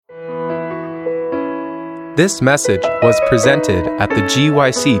This message was presented at the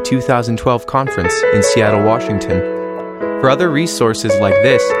GYC 2012 conference in Seattle, Washington. For other resources like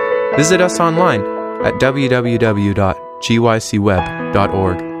this, visit us online at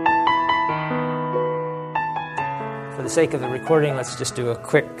www.gycweb.org. For the sake of the recording, let's just do a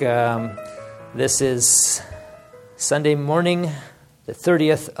quick, this is Sunday morning, the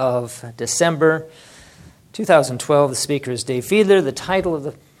 30th of December, 2012. The speaker is Dave Fiedler. The title of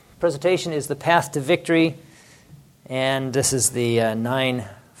the presentation is The Path to Victory, and this is the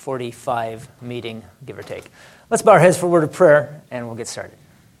 9:45 meeting, give or take. Let's bow our heads for a word of prayer, and we'll get started.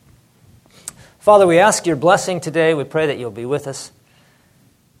 Father, we ask your blessing today. We pray that you'll be with us.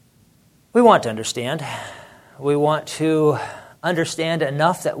 We want to understand. We want to understand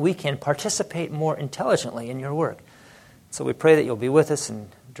enough that we can participate more intelligently in your work. So we pray that you'll be with us and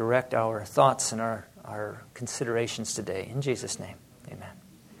direct our thoughts and our considerations today. In Jesus' name, amen.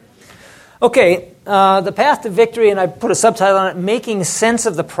 Okay, the path to victory, and I put a subtitle on it, Making Sense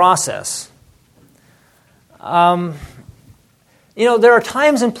of the Process. There are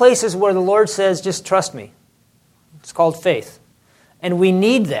times and places where the Lord says, just trust me. It's called faith. And we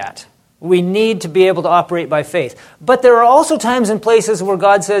need that. We need to be able to operate by faith. But there are also times and places where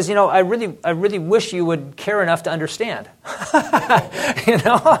God says, I really wish you would care enough to understand. And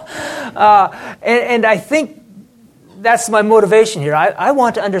I think that's my motivation here. I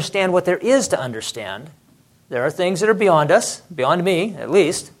want to understand what there is to understand. There are things that are beyond us, beyond me, at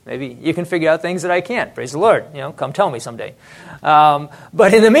least. Maybe you can figure out things that I can't. Praise the Lord. Come tell me someday.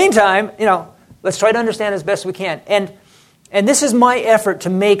 But in the meantime, let's try to understand as best we can. And this is my effort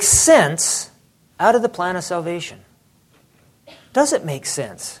to make sense out of the plan of salvation. Does it make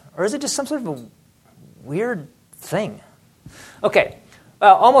sense? Or is it just some sort of a weird thing? Okay.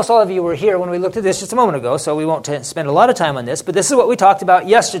 Well, almost all of you were here when we looked at this just a moment ago, so we won't spend a lot of time on this. But this is what we talked about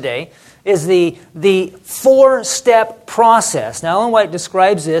yesterday, is the four-step process. Now, Ellen White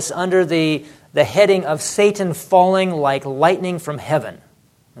describes this under the heading of Satan falling like lightning from heaven.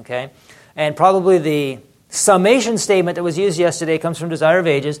 Okay? And probably the summation statement that was used yesterday comes from Desire of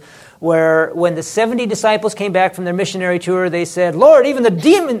Ages, where when the 70 disciples came back from their missionary tour, they said, Lord, even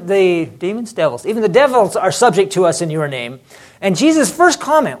even the devils are subject to us in your name. And Jesus' first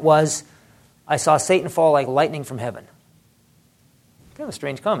comment was, I saw Satan fall like lightning from heaven. Kind of a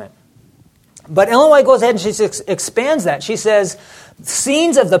strange comment. But Ellen White goes ahead and she expands that. She says,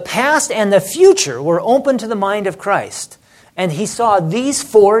 scenes of the past and the future were open to the mind of Christ. And he saw these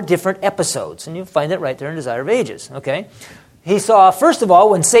four different episodes. And you'll find that right there in Desire of Ages. Okay? He saw, first of all,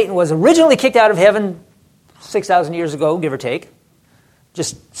 when Satan was originally kicked out of heaven 6,000 years ago, give or take,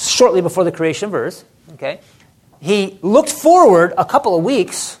 just shortly before the creation of earth. Okay? He looked forward a couple of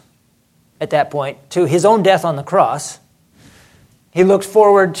weeks at that point to his own death on the cross. He looked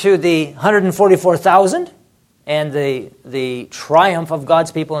forward to the 144,000 and the triumph of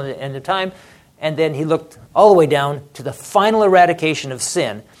God's people in the end of time. And then he looked all the way down to the final eradication of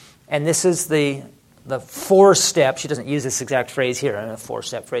sin. And this is the four-step. She doesn't use this exact phrase here, a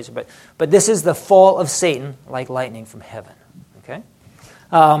four-step phrase, but this is the fall of Satan like lightning from heaven. Okay?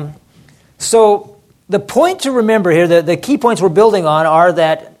 So the point to remember here, the key points we're building on are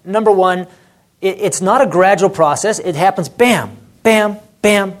that, number one, it's not a gradual process. It happens bam, bam,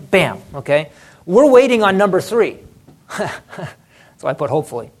 bam, bam. Okay? We're waiting on number 3. So I put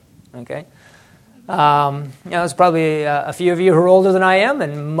hopefully. Okay? There's probably a few of you who are older than I am,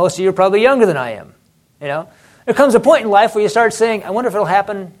 and most of you are probably younger than I am. There comes a point in life where you start saying, I wonder if it'll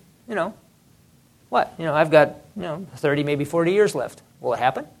happen, what? I've got, 30, maybe 40 years left. Will it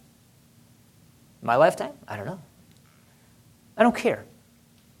happen? My lifetime? I don't know. I don't care.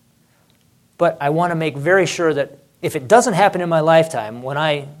 But I want to make very sure that if it doesn't happen in my lifetime, when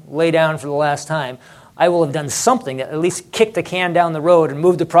I lay down for the last time, I will have done something that at least kicked the can down the road and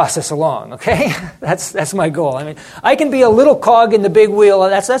moved the process along, okay? That's my goal. I mean, I can be a little cog in the big wheel,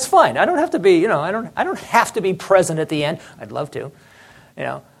 that's fine. I don't have to be, I don't have to be present at the end. I'd love to,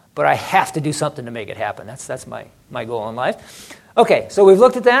 but I have to do something to make it happen. That's my goal in life. Okay, so we've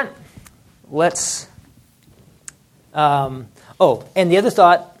looked at that. Let's, and the other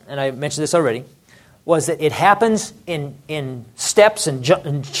thought, and I mentioned this already, was that it happens in steps and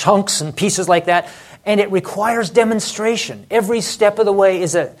chunks and pieces like that, and it requires demonstration. Every step of the way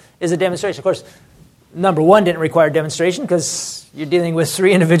is a demonstration. Of course, number 1 didn't require demonstration because you're dealing with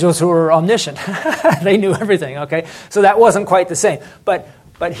 3 individuals who were omniscient. They knew everything, okay? So that wasn't quite the same. But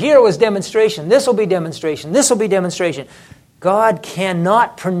here was demonstration. This will be demonstration. This will be demonstration. God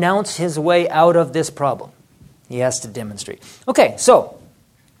cannot pronounce his way out of this problem. He has to demonstrate. Okay, so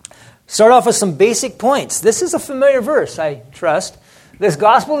start off with some basic points. This is a familiar verse, I trust. This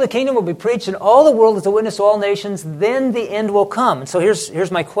gospel of the kingdom will be preached in all the world as a witness to all nations, then the end will come. And so here's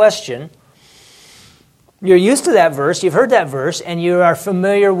my question. You're used to that verse, you've heard that verse, and you are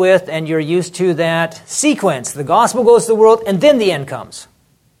familiar with and you're used to that sequence. The gospel goes to the world, and then the end comes.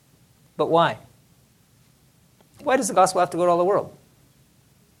 But why? Why does the gospel have to go to all the world?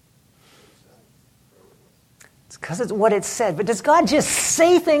 It's because it's what it said. But does God just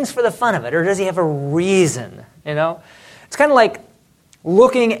say things for the fun of it, or does he have a reason? You know, it's kind of like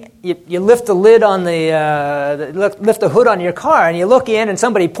looking. You lift the lid on lift the hood on your car, and you look in, and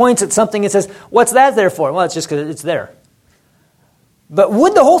somebody points at something and says, "What's that there for?" Well, it's just because it's there. But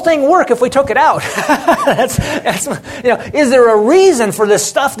would the whole thing work if we took it out? That's is there a reason for the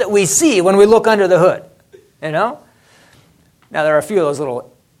stuff that we see when we look under the hood? You know. Now there are a few of those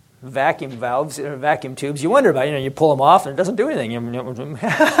little vacuum valves or vacuum tubes you wonder about. You pull them off and it doesn't do anything.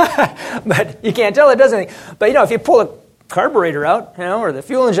 But you can't tell it does anything. But if you pull a carburetor out, or the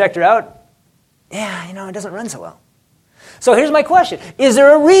fuel injector out, it doesn't run so well. So here's my question: is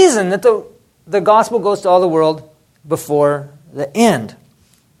there a reason that the gospel goes to all the world before the end?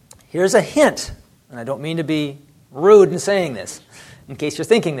 Here's a hint, and I don't mean to be rude in saying this. In case you're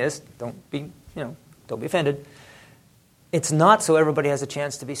thinking this, don't be offended. It's not so everybody has a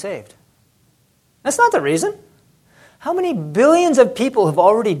chance to be saved. That's not the reason. How many billions of people have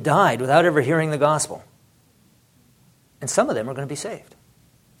already died without ever hearing the gospel? And some of them are going to be saved.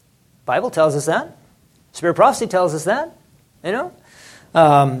 The Bible tells us that. Spirit prophecy tells us that.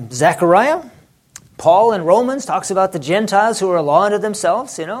 Zechariah, Paul in Romans talks about the Gentiles who are a law unto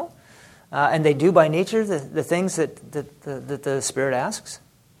themselves, and they do by nature the things that the Spirit asks.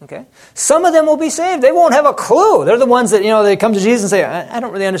 Okay, some of them will be saved. They won't have a clue. They're the ones that they come to Jesus and say, "I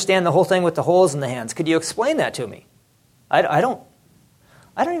don't really understand the whole thing with the holes in the hands. Could you explain that to me? I don't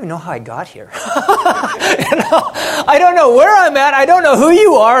even know how I got here. I don't know where I'm at. I don't know who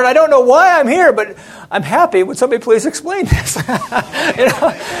you are, and I don't know why I'm here. But I'm happy. Would somebody please explain this?"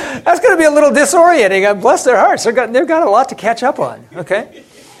 That's going to be a little disorienting. Bless their hearts. They've got a lot to catch up on. Okay,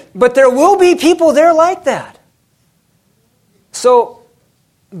 but there will be people there like that. So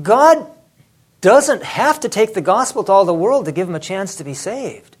God doesn't have to take the gospel to all the world to give them a chance to be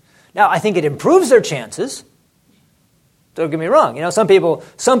saved. Now, I think it improves their chances. Don't get me wrong. Some people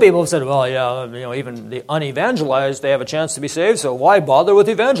have said, "Well, even the unevangelized, they have a chance to be saved, so why bother with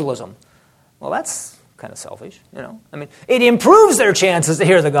evangelism?" Well, that's kind of selfish, it improves their chances to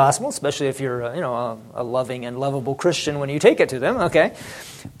hear the gospel, especially if you're, a loving and lovable Christian when you take it to them, okay?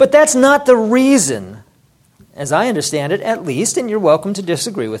 But that's not the reason, as I understand it, at least, and you're welcome to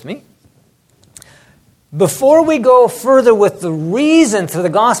disagree with me. Before we go further with the reason for the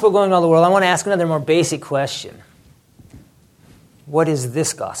gospel going to all the world, I want to ask another more basic question. What is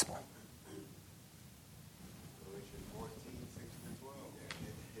this gospel?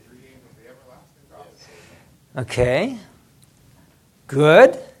 Okay.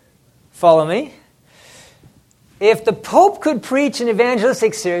 Good. Follow me. If the Pope could preach an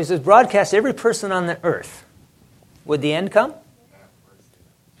evangelistic series that was broadcast to every person on the earth, would the end come?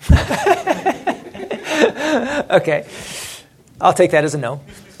 Okay. I'll take that as a no.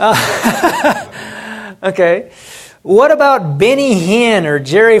 Okay. What about Benny Hinn or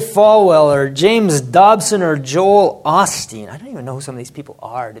Jerry Falwell or James Dobson or Joel Osteen? I don't even know who some of these people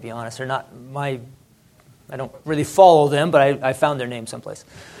are, to be honest. They're not I don't really follow them, but I found their name someplace.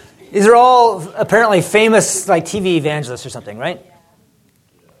 These are all apparently famous like TV evangelists or something, right?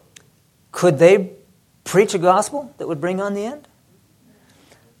 Could they preach a gospel that would bring on the end?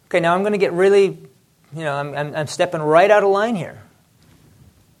 Okay, now I'm going to get really, I'm stepping right out of line here.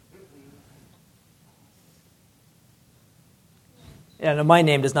 Yeah, no, my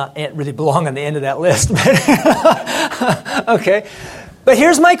name does not really belong on the end of that list. But okay. But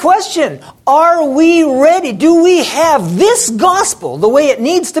here's my question. Are we ready? Do we have this gospel the way it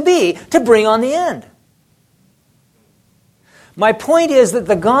needs to be to bring on the end? My point is that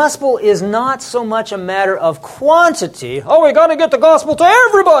the gospel is not so much a matter of quantity. Oh, we got to get the gospel to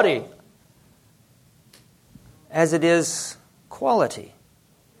everybody. As it is quality.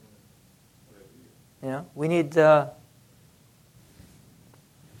 We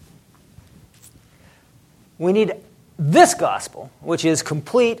need this gospel, which is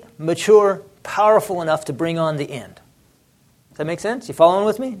complete, mature, powerful enough to bring on the end. Does that make sense? You following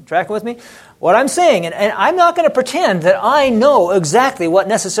with me? Tracking with me? What I'm saying, and I'm not going to pretend that I know exactly what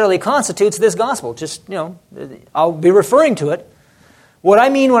necessarily constitutes this gospel. Just, I'll be referring to it. What I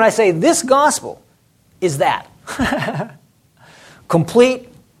mean when I say this gospel is that. Complete,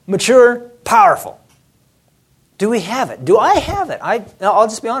 mature, powerful. Do we have it? Do I have it? I'll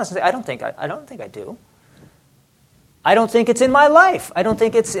just be honest and say I don't think I do. I don't think it's in my life. I don't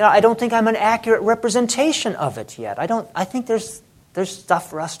think I'm an accurate representation of it yet. I think there's stuff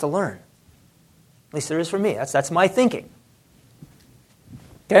for us to learn. At least there is for me. That's my thinking.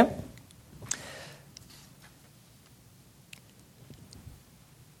 Okay?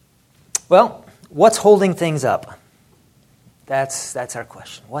 Well, what's holding things up? That's our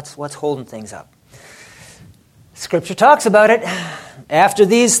question. What's holding things up? Scripture talks about it. After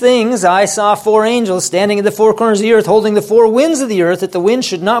these things, I saw 4 angels standing at the 4 corners of the earth, holding the 4 winds of the earth, that the wind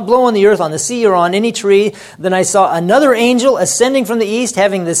should not blow on the earth, on the sea, or on any tree. Then I saw another angel ascending from the east,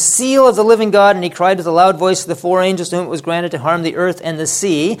 having the seal of the living God, and he cried with a loud voice to the 4 angels to whom it was granted to harm the earth and the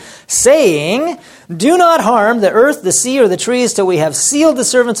sea, saying, Do not harm the earth, the sea, or the trees, till we have sealed the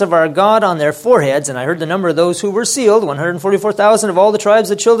servants of our God on their foreheads. And I heard the number of those who were sealed. 144,000 of all the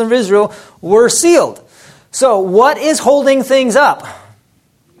tribes of the children of Israel were sealed. So, what is holding things up?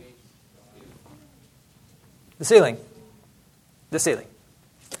 The ceiling. The ceiling.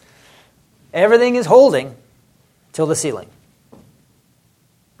 Everything is holding till the ceiling.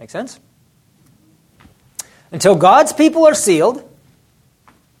 Make sense? Until God's people are sealed,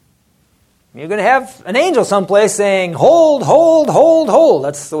 you're going to have an angel someplace saying, hold, hold, hold, hold.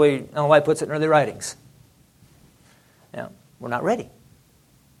 That's the way Ellen White puts it in early writings. Yeah, we're not ready.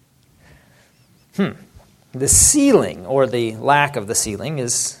 The sealing, or the lack of the sealing,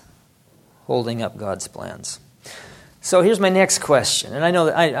 is holding up God's plans. So here's my next question. And I know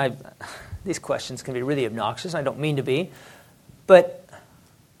that these questions can be really obnoxious. I don't mean to be. But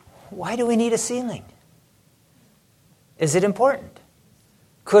why do we need a sealing? Is it important?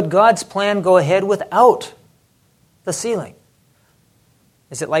 Could God's plan go ahead without the sealing?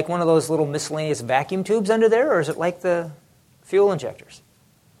 Is it like one of those little miscellaneous vacuum tubes under there, or is it like the fuel injectors?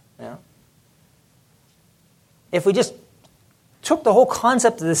 Yeah. If we just took the whole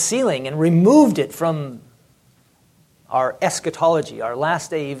concept of the sealing and removed it from our eschatology, our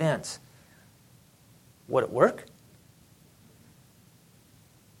last day events, would it work?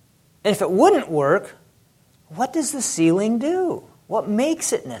 And if it wouldn't work, what does the sealing do? What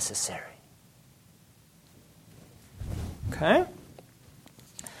makes it necessary? Okay?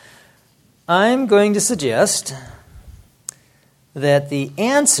 I'm going to suggest that the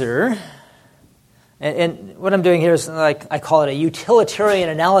answer... And what I'm doing here is, like, I call it a utilitarian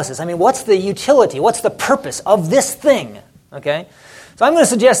analysis. I mean, what's the utility? What's the purpose of this thing? Okay? So I'm going to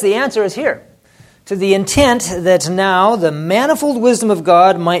suggest the answer is here. To the intent that now the manifold wisdom of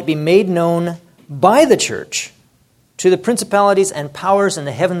God might be made known by the church to the principalities and powers in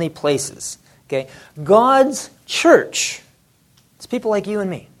the heavenly places. Okay? God's church. It's people like you and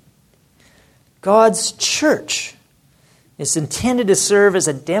me. God's church is intended to serve as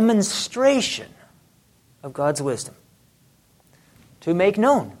a demonstration of God's wisdom, to make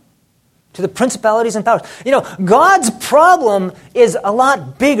known to the principalities and powers. You know, God's problem is a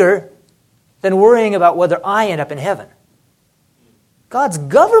lot bigger than worrying about whether I end up in heaven. God's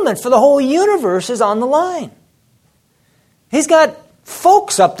government for the whole universe is on the line. He's got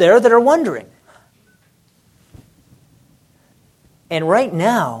folks up there that are wondering. And right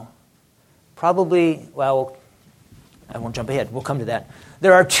now, probably, well, I won't jump ahead. We'll come to that.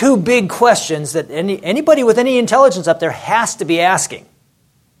 There are 2 big questions that anybody with any intelligence up there has to be asking.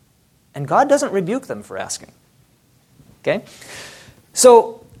 And God doesn't rebuke them for asking. Okay?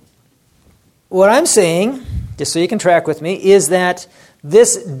 So, what I'm saying, just so you can track with me, is that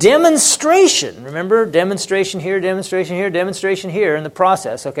this demonstration, remember, demonstration here, demonstration here, demonstration here in the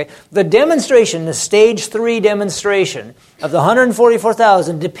process, okay? The demonstration, the stage 3 demonstration of the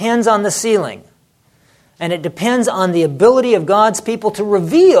 144,000 depends on the sealing. And it depends on the ability of God's people to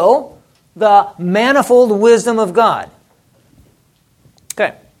reveal the manifold wisdom of God.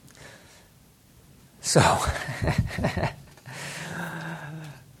 Okay. So,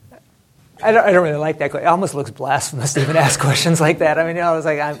 I don't really like that question. It almost looks blasphemous to even ask questions like that. I mean, I was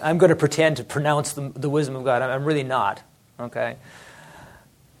like, I'm going to pretend to pronounce the wisdom of God. I'm really not. Okay.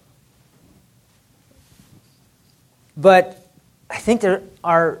 But I think there's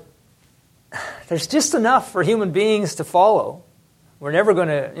just enough for human beings to follow. We're never going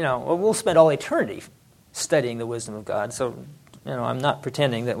to, we'll spend all eternity studying the wisdom of God. So, I'm not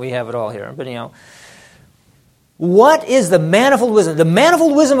pretending that we have it all here. But, what is the manifold wisdom? The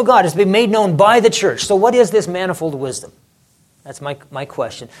manifold wisdom of God is to be made known by the church. So what is this manifold wisdom? That's my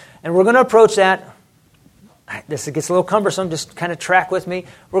question. And we're going to approach that. This gets a little cumbersome. Just kind of track with me.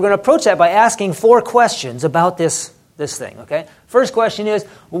 We're going to approach that by asking 4 questions about this thing, okay? First question is,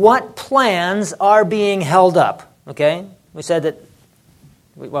 what plans are being held up? Okay? We said that,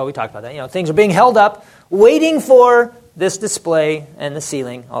 we talked about that. Things are being held up, waiting for this display and the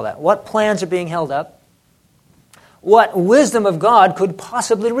sealing, all that. What plans are being held up? what wisdom of God could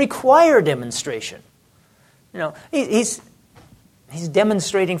possibly require demonstration. He's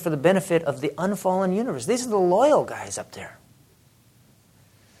demonstrating for the benefit of the unfallen universe. These are the loyal guys up there.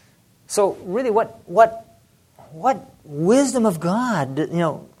 So really, what wisdom of God,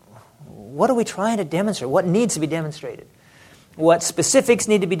 what are we trying to demonstrate? What needs to be demonstrated? What specifics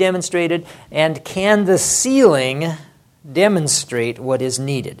need to be demonstrated? And can the sealing demonstrate what is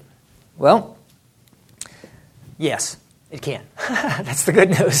needed? Well, yes, it can. That's the good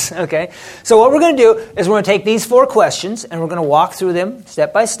news, okay? So what we're going to do is we're going to take these 4 questions and we're going to walk through them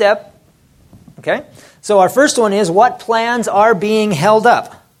step by step, okay? So our first one is, what plans are being held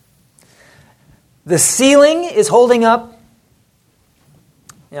up? The sealing is holding up,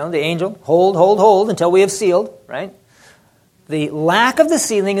 the angel, hold until we have sealed, right? The lack of the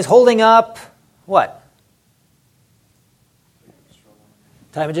sealing is holding up what?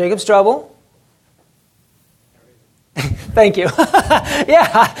 Time of Jacob's trouble. Thank you.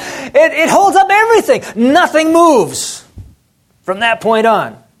 Yeah, it holds up everything. Nothing moves from that point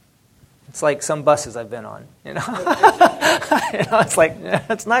on. It's like some buses I've been on, It's like,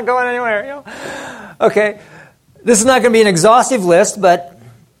 it's not going anywhere, Okay, this is not going to be an exhaustive list, but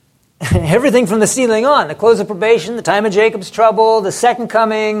everything from the sealing on, the close of probation, the time of Jacob's trouble, the second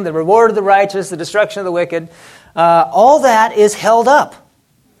coming, the reward of the righteous, the destruction of the wicked, all that is held up.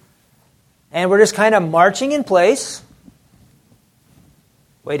 And we're just kind of marching in place,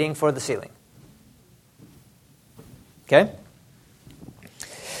 waiting for the sealing. Okay?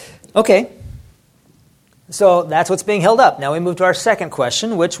 Okay. So that's what's being held up. Now we move to our second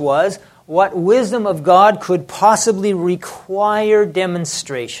question, which was, what wisdom of God could possibly require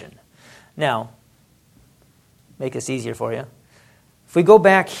demonstration? Now, make this easier for you. If we go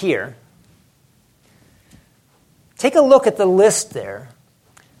back here, take a look at the list there.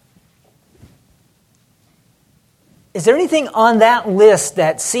 Is there anything on that list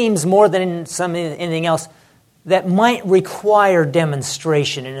that seems more than anything else that might require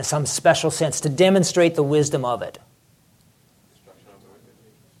demonstration in some special sense to demonstrate the wisdom of it?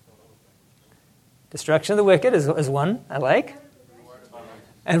 Destruction of the wicked is one I like.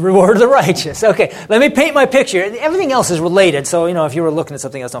 And reward of the righteous. Okay, let me paint my picture. Everything else is related, so if you were looking at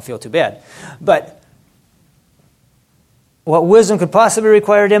something else, don't feel too bad. But what wisdom could possibly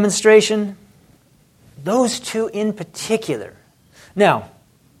require demonstration? Those 2 in particular. Now,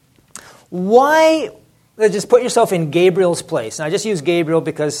 why? Just put yourself in Gabriel's place. And I just use Gabriel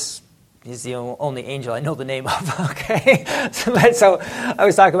because he's the only angel I know the name of. Okay, so I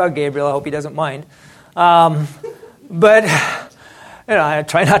was talking about Gabriel. I hope he doesn't mind. But I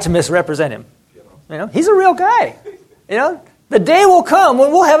try not to misrepresent him. He's a real guy. The day will come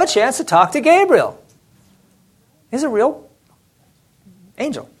when we'll have a chance to talk to Gabriel. He's a real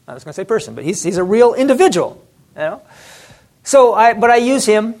angel. I was going to say person, but he's a real individual. So, I use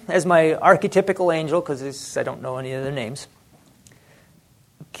him as my archetypical angel because I don't know any other names.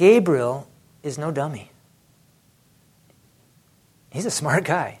 Gabriel is no dummy. He's a smart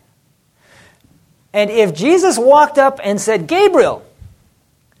guy. And if Jesus walked up and said, Gabriel,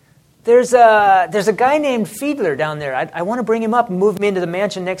 there's a guy named Fiedler down there. I want to bring him up and move him into the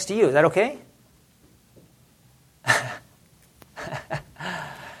mansion next to you. Is that okay?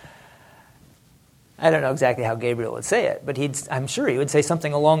 I don't know exactly how Gabriel would say it, but I'm sure he would say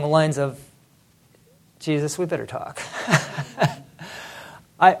something along the lines of, Jesus, we better talk.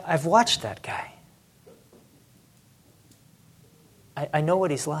 I've watched that guy. I know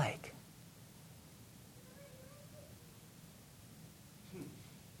what he's like.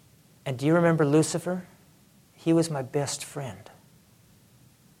 And do you remember Lucifer? He was my best friend.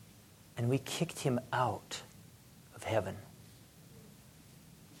 And we kicked him out of heaven.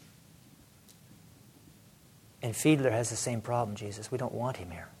 And Fiedler has the same problem, Jesus. We don't want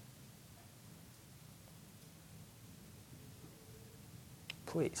him here.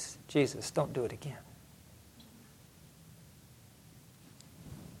 Please, Jesus, don't do it again.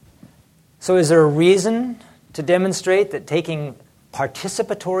 So is there a reason to demonstrate that taking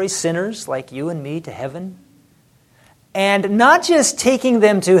participatory sinners like you and me to heaven, and not just taking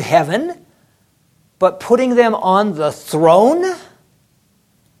them to heaven, but putting them on the throne,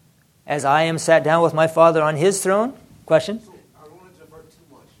 as I am sat down with my Father on his throne? Question? So I don't want to divert too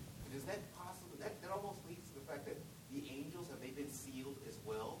much. Is that possible? That almost leads to the fact that the angels, have they been sealed as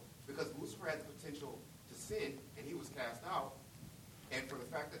well? Because Lucifer had the potential to sin, and he was cast out. And for the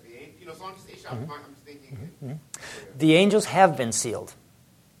fact that the angels, so I'm just thinking. The angels have been sealed.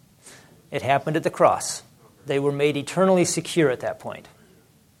 It happened at the cross. They were made eternally secure at that point.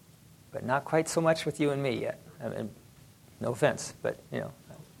 But not quite so much with you and me yet. I mean, no offense, but,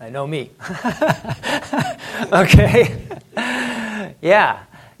 I know me. Okay. Yeah.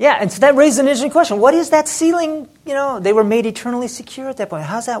 Yeah, and so that raises an interesting question. What is that sealing? They were made eternally secure at that point.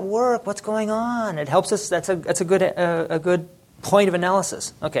 How does that work? What's going on? It helps us. That's a good point of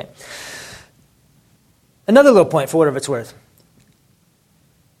analysis. Okay. Another little point for whatever it's worth.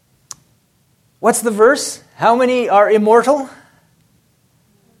 What's the verse? How many are immortal?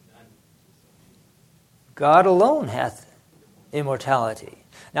 God alone hath immortality.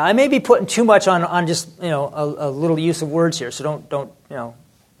 Now, I may be putting too much on just a little use of words here, so don't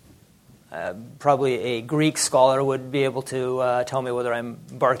probably a Greek scholar would be able to tell me whether I'm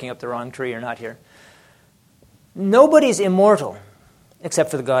barking up the wrong tree or not here. Nobody's immortal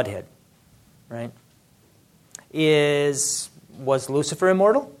except for the Godhead, right? Was Lucifer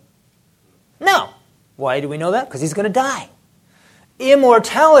immortal? No. Why do we know that? Because he's going to die.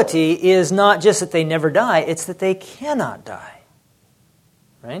 Immortality is not just that they never die, it's that they cannot die.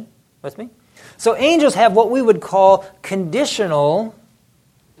 Right? With me? So angels have what we would call conditional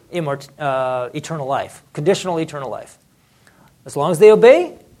eternal life. Conditional eternal life. As long as they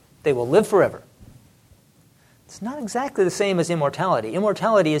obey, they will live forever. It's not exactly the same as immortality.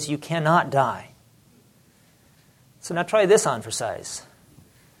 Immortality is you cannot die. So now try this on for size.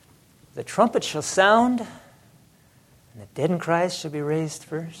 The trumpet shall sound, and the dead in Christ shall be raised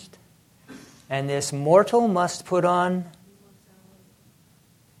first. And this mortal must put on...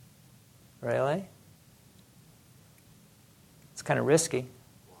 Really? It's kind of risky.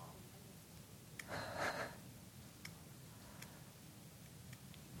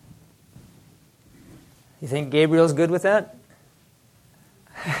 You think Gabriel's good with that?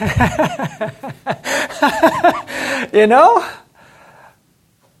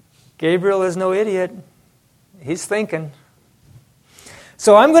 Gabriel is no idiot. He's thinking.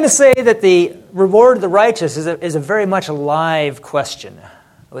 So I'm going to say that the reward of the righteous is a very much a live question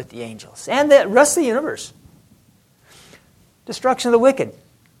with the angels and the rest of the universe. Destruction of the wicked.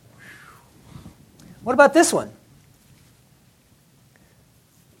 What about this one?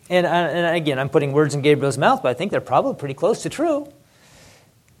 And again, I'm putting words in Gabriel's mouth, but I think they're probably pretty close to true.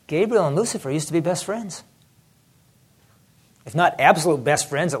 Gabriel and Lucifer used to be best friends. If not absolute best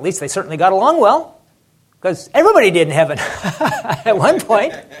friends, at least they certainly got along well. Because everybody did in heaven at one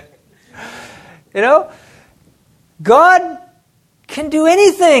point. God can do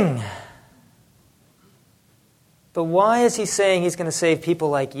anything. But why is he saying he's going to save people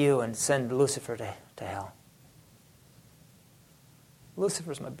like you and send Lucifer to hell?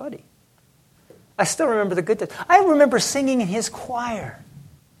 Lucifer's my buddy. I still remember the good days. I remember singing in his choir.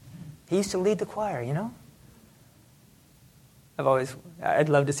 He used to lead the choir, I'd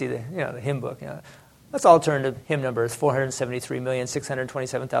love to see the hymn book. Let's all turn to hymn number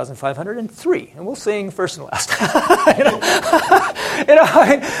 473,627,503, and we'll sing first and last. But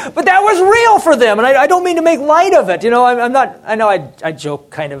that was real for them, and I don't mean to make light of it. I'm not. I know I joke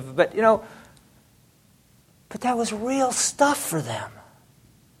kind of, but but that was real stuff for them.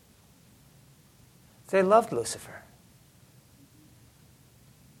 They loved Lucifer,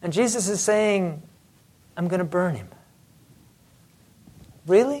 and Jesus is saying, "I'm going to burn him."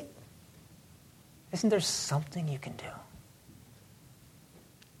 Really? Isn't there something you can do?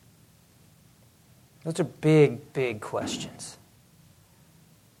 Those are big, big questions.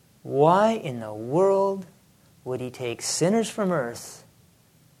 Why in the world would he take sinners from earth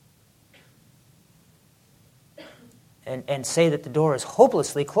and say that the door is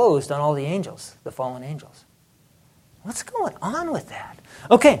hopelessly closed on all the angels, the fallen angels? What's going on with that?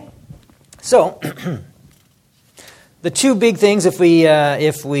 Okay, so... The two big things, if we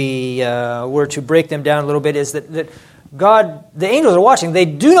were to break them down a little bit, is that God, the angels are watching. They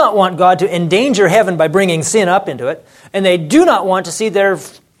do not want God to endanger heaven by bringing sin up into it, and they do not want to see their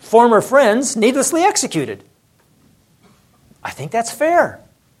former friends needlessly executed. I think that's fair.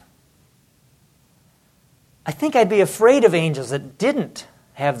 I think I'd be afraid of angels that didn't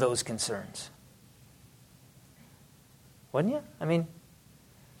have those concerns. Wouldn't you? I mean...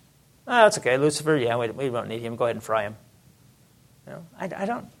 that's okay. Lucifer, we don't need him. Go ahead and fry him. I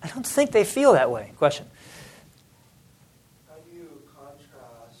don't think they feel that way. Question. How do you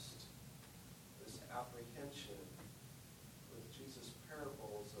contrast this apprehension with Jesus'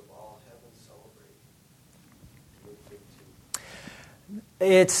 parables of all heaven celebrating?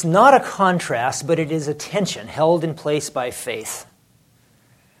 It's not a contrast, but it is a tension held in place by faith.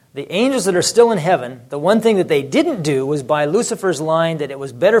 The angels that are still in heaven, the one thing that they didn't do was by Lucifer's line that it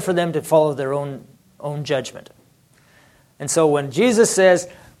was better for them to follow their own judgment. And so when Jesus says,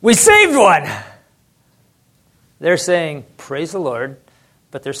 "We saved one," they're saying, "Praise the Lord,"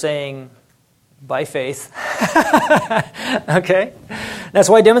 but they're saying, "By faith." Okay? That's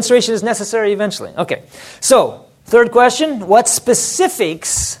why demonstration is necessary eventually. Okay, so third question, what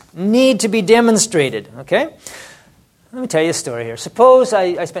specifics need to be demonstrated? Okay, let me tell you a story here. Suppose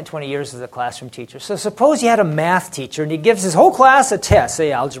I spent 20 years as a classroom teacher. So suppose you had a math teacher and he gives his whole class a test,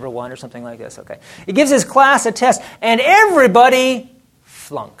 say Algebra 1 or something like this. Okay, he gives his class a test and everybody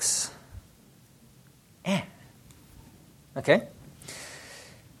flunks. Okay?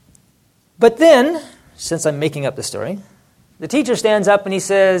 But then, since I'm making up the story, the teacher stands up and he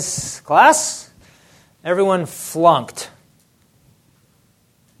says, class, everyone flunked.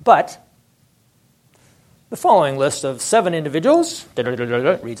 But the following list of 7 individuals,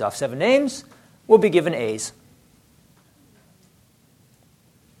 reads off 7 names, will be given A's.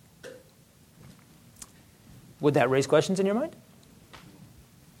 Would that raise questions in your mind?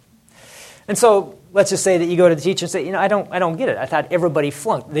 And so let's just say that you go to the teacher and say, I don't get it. I thought everybody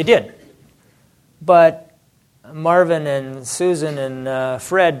flunked. They did. But Marvin and Susan and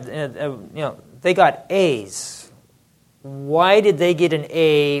Fred, they got A's. Why did they get an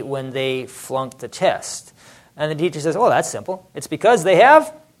A when they flunked the test? And the teacher says, that's simple. It's because they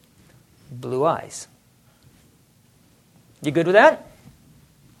have blue eyes. You good with that?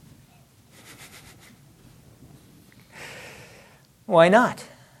 Why not?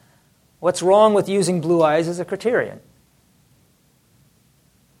 What's wrong with using blue eyes as a criterion?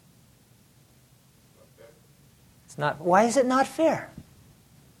 It's not. Why is it not fair?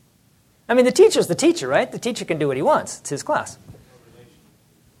 I mean, the teacher's the teacher, right? The teacher can do what he wants. It's his class.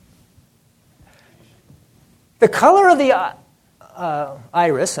 The color of the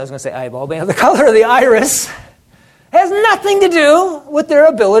iris, I was going to say eyeball, but the color of the iris has nothing to do with their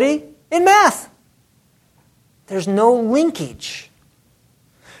ability in math. There's no linkage.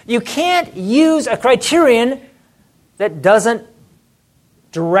 You can't use a criterion that doesn't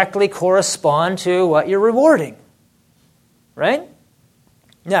directly correspond to what you're rewarding. Right?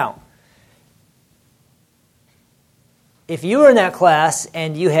 Now, if you were in that class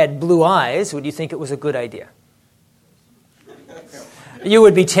and you had blue eyes, would you think it was a good idea? You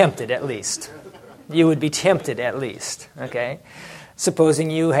would be tempted, at least. You would be tempted, at least. Okay? Supposing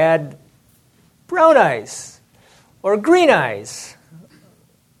you had brown eyes or green eyes.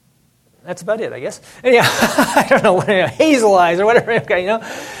 That's about it, I guess. Anyhow, I don't know, hazel eyes or whatever. Okay,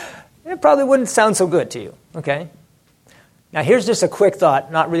 it probably wouldn't sound so good to you. Okay. Now, here's just a quick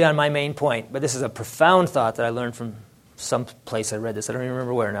thought, not really on my main point, but this is a profound thought that I learned from some place I read this. I don't even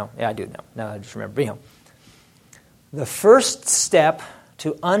remember where now. Yeah, I do now. Now I just remember. The first step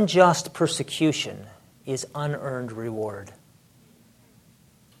to unjust persecution is unearned reward.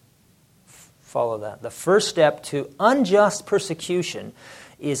 Follow that. The first step to unjust persecution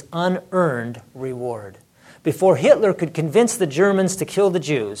is unearned reward. Before Hitler could convince the Germans to kill the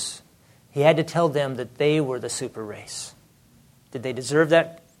Jews, he had to tell them that they were the super race. Did they deserve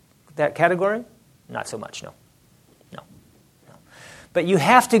that category? Not so much, no. But you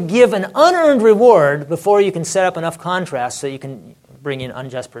have to give an unearned reward before you can set up enough contrast so you can bring in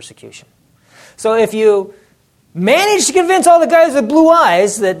unjust persecution. So if you manage to convince all the guys with blue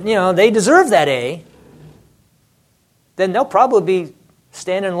eyes that they deserve that A, then they'll probably be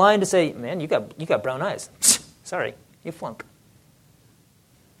stand in line to say, man, you got brown eyes. Sorry, you flunk.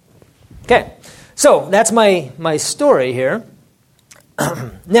 Okay, so that's my story here.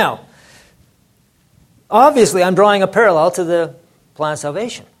 Now, obviously I'm drawing a parallel to the plan of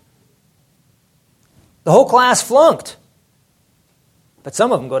salvation. The whole class flunked, but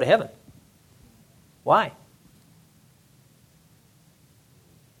some of them go to heaven. Why?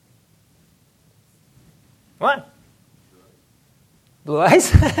 What? Blue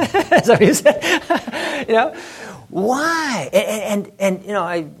eyes? Is that what you said? Why? And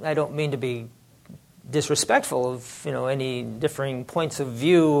I don't mean to be disrespectful of, any differing points of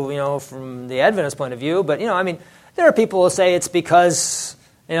view, from the Adventist point of view, but, there are people who say it's because,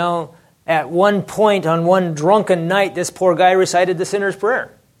 at one point on one drunken night, this poor guy recited the sinner's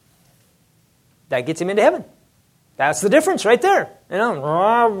prayer. That gets him into heaven. That's the difference right there.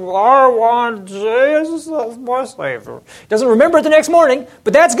 I want Jesus as my Savior. He doesn't remember it the next morning,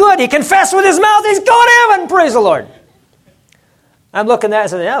 but that's good. He confessed with his mouth. He's going to heaven. Praise the Lord. I'm looking at that and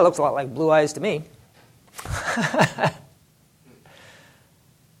saying, it looks a lot like blue eyes to me.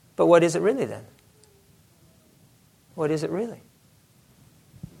 But what is it really then? What is it really?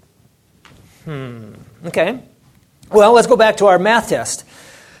 Okay. Well, let's go back to our math test.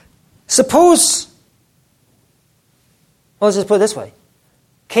 Let's just put it this way.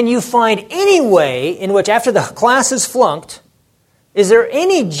 Can you find any way in which after the class is flunked, is there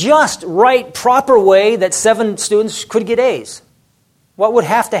any just, right, proper way that 7 students could get A's? What would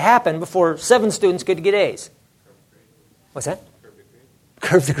have to happen before 7 students could get A's? What's that?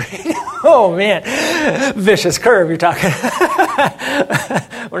 Curve the grade. Oh, man. Vicious curve you're talking.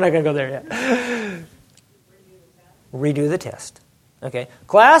 We're not going to go there yet. Redo the test. Okay.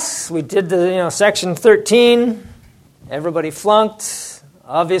 Class, we did the, section 13. Everybody flunked.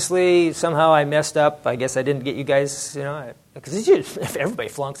 Obviously, somehow I messed up. I guess I didn't get you guys, because if everybody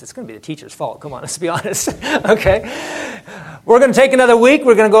flunks, it's going to be the teacher's fault. Come on, let's be honest. Okay. We're going to take another week.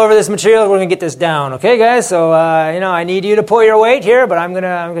 We're going to go over this material. We're going to get this down. Okay, guys? So, I need you to pull your weight here, but I'm going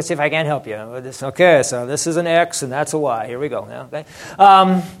to see if I can help you with this. Okay, so this is an X and that's a Y. Here we go. Okay.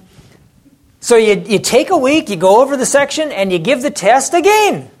 So you take a week, you go over the section, and you give the test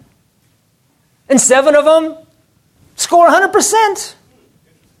again. And 7 of them score 100%.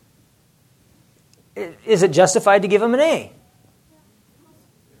 Is it justified to give them an A?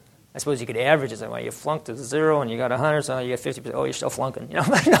 I suppose you could average it. Well, you flunked to 0 and you got 100, so you got 50%. Oh, you're still flunking. No,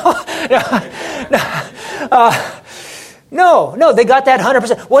 they got that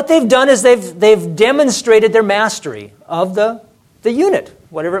 100%. What they've done is they've demonstrated their mastery of the unit,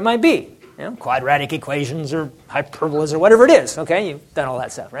 whatever it might be. Quadratic equations or hyperbolas or whatever it is. Okay, you've done all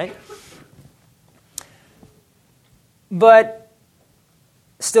that stuff, right? But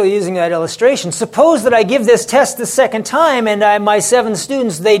still using that illustration, suppose that I give this test the second time and my 7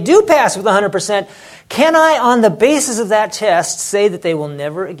 students, they do pass with 100%. Can I, on the basis of that test, say that they will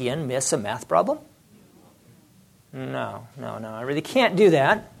never again miss a math problem? No. I really can't do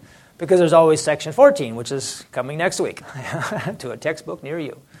that because there's always section 14, which is coming next week to a textbook near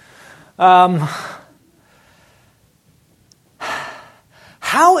you. How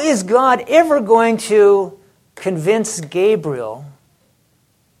is God ever going to convince Gabriel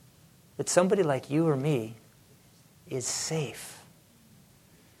that somebody like you or me is safe?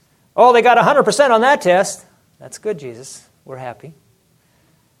 Oh, they got 100% on that test. That's good, Jesus. We're happy.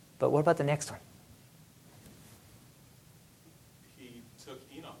 But what about the next one? He took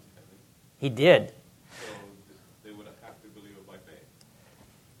Enoch to heaven. He did. So they would have to believe it by faith.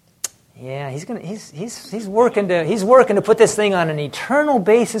 Yeah, he's working to put this thing on an eternal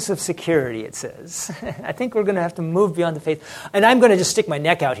basis of security, it says. I think we're going to have to move beyond the faith. And I'm going to just stick my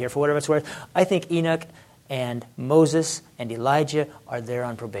neck out here for whatever it's worth. I think Enoch and Moses and Elijah are there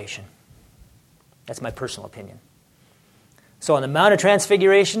on probation. That's my personal opinion. So on the Mount of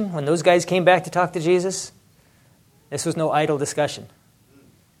Transfiguration, when those guys came back to talk to Jesus, this was no idle discussion.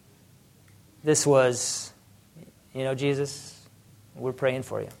 This was, Jesus, we're praying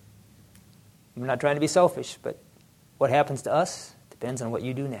for you. I'm not trying to be selfish, but what happens to us depends on what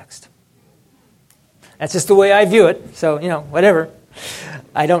you do next. That's just the way I view it. So, whatever.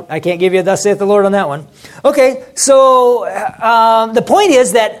 I can't give you a thus saith the Lord on that one. Okay, so the point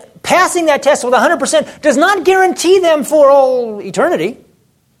is that passing that test with 100% does not guarantee them for all eternity.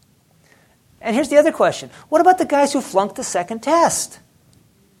 And here's the other question. What about the guys who flunked the second test?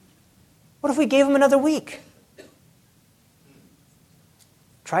 What if we gave them another week?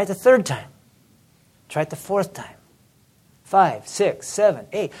 Try it the third time. Try it the fourth time. 5, 6, 7,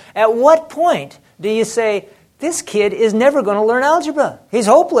 8. At what point do you say, this kid is never going to learn algebra? He's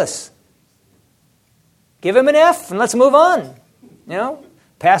hopeless. Give him an F and let's move on.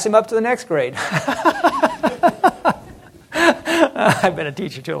 Pass him up to the next grade. I've been a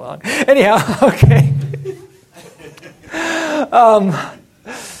teacher too long. Anyhow, okay.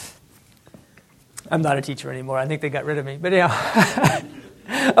 I'm not a teacher anymore. I think they got rid of me. But anyhow.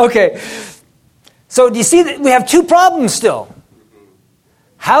 Okay. So do you see that we have 2 problems still?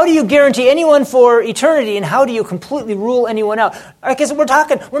 How do you guarantee anyone for eternity, and how do you completely rule anyone out? I guess we're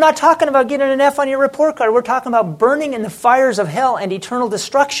not talking about getting an F on your report card. We're talking about burning in the fires of hell and eternal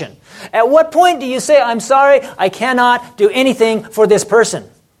destruction. At what point do you say, I'm sorry, I cannot do anything for this person?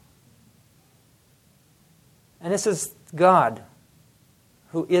 And this is God,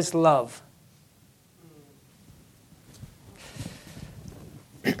 who is love.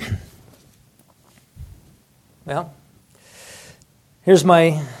 Well, here's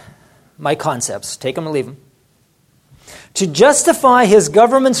my concepts. Take them or leave them. To justify his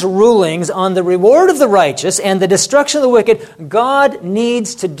government's rulings on the reward of the righteous and the destruction of the wicked, God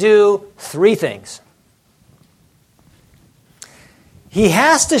needs to do 3 things. He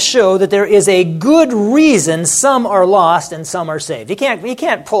has to show that there is a good reason some are lost and some are saved. He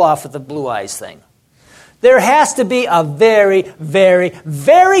can't pull off with the blue eyes thing. There has to be a very, very,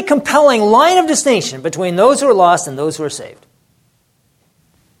 very compelling line of distinction between those who are lost and those who are saved.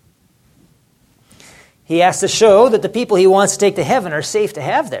 He has to show that the people he wants to take to heaven are safe to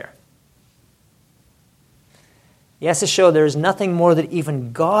have there. He has to show there is nothing more that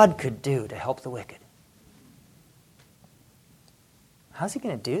even God could do to help the wicked. How's he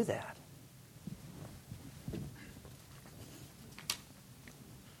going to do that?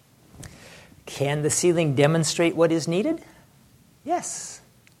 Can the sealing demonstrate what is needed? Yes.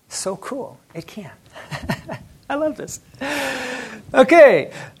 So cool. It can. I love this.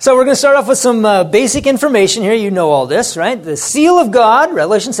 Okay, so we're going to start off with some basic information here. You know all this, right? The seal of God,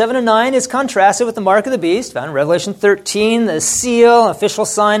 Revelation 7 and 9, is contrasted with the mark of the beast. Found in Revelation 13, the seal, official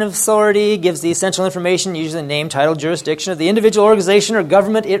sign of authority, gives the essential information, usually name, title, jurisdiction of the individual organization or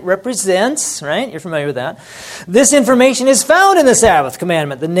government it represents, right? You're familiar with that. This information is found in the Sabbath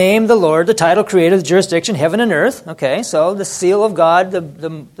commandment. The name, the Lord, the title, creator, the jurisdiction, heaven and earth. Okay, so the seal of God,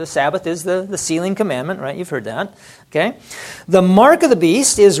 the Sabbath is the sealing commandment, right? You've heard that. Okay. The mark of the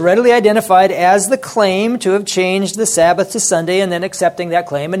beast is readily identified as the claim to have changed the Sabbath to Sunday and then accepting that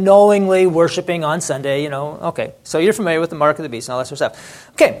claim and knowingly worshiping on Sunday, Okay, so you're familiar with the mark of the beast and all that sort of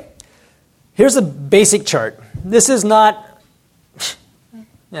stuff. Okay, here's a basic chart. This is not,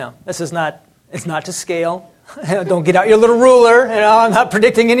 it's not to scale. Don't get out your little ruler. I'm not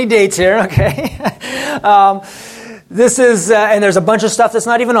predicting any dates here, okay? This is, and there's a bunch of stuff that's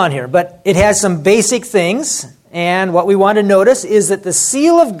not even on here, but it has some basic things. And what we want to notice is that the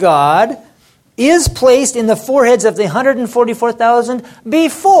seal of God is placed in the foreheads of the 144,000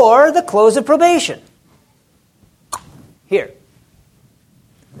 before the close of probation. Here.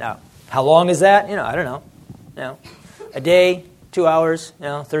 Now, how long is that? I don't know. A day, 2 hours,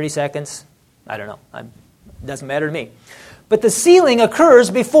 30 seconds. I don't know. It doesn't matter to me. But the sealing occurs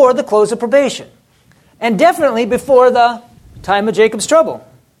before the close of probation. And definitely before the time of Jacob's trouble.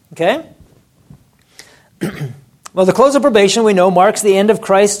 Okay? Well, the close of probation, we know, marks the end of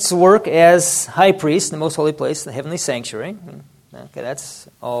Christ's work as high priest in the most holy place, the heavenly sanctuary. Okay, that's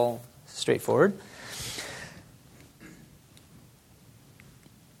all straightforward.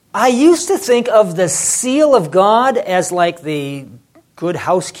 I used to think of the seal of God as like the good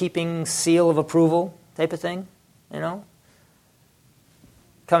housekeeping seal of approval type of thing,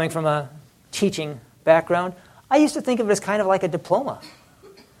 coming from a teaching background. I used to think of it as kind of like a diploma.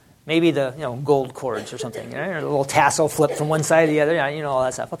 Maybe the gold cords or something, or a little tassel flipped from one side to the other, all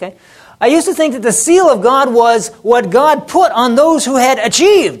that stuff. Okay, I used to think that the seal of God was what God put on those who had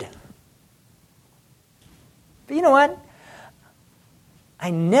achieved. But you know what? I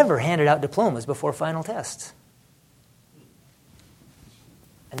never handed out diplomas before final tests,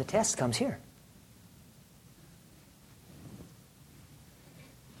 and the test comes here.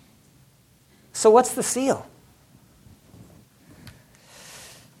 So what's the seal?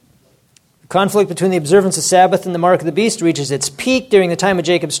 Conflict between the observance of Sabbath and the mark of the beast reaches its peak during the time of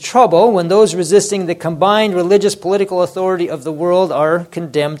Jacob's trouble, when those resisting the combined religious political authority of the world are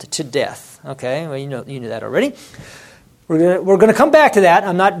condemned to death. Okay, well, you knew that already. We're going to come back to that.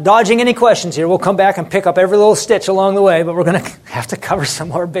 I'm not dodging any questions here. We'll come back and pick up every little stitch along the way, but we're going to have to cover some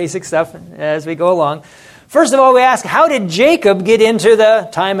more basic stuff as we go along. First of all, we ask, how did Jacob get into the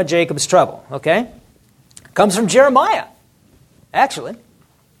time of Jacob's trouble? Okay, comes from Jeremiah, actually.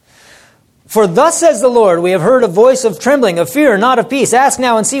 For thus says the Lord, we have heard a voice of trembling, of fear, not of peace. Ask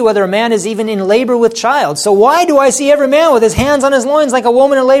now and see whether a man is even in labor with child. So why do I see every man with his hands on his loins like a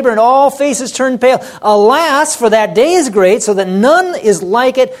woman in labor, and all faces turned pale? Alas, for that day is great, so that none is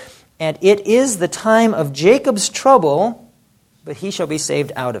like it. And it is the time of Jacob's trouble, but he shall be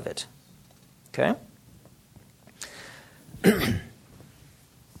saved out of it. Okay? You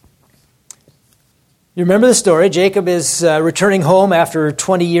remember the story. Jacob is returning home after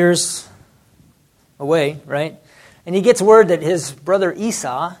 20 years away, right? And he gets word that his brother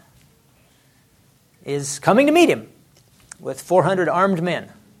Esau is coming to meet him with 400 armed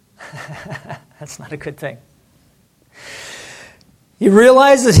men. That's not a good thing. He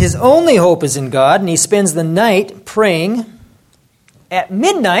realizes his only hope is in God, and he spends the night praying. At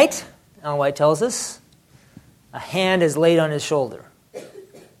midnight, Ellen White tells us, a hand is laid on his shoulder.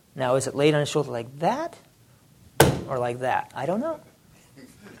 Now, is it laid on his shoulder like that or like that? I don't know.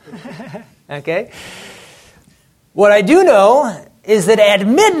 Okay? What I do know is that at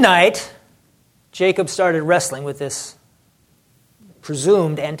midnight, Jacob started wrestling with this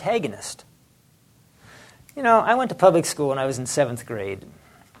presumed antagonist. I went to public school when I was in 7th grade.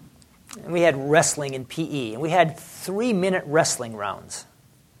 And we had wrestling in PE. And we had 3-minute wrestling rounds.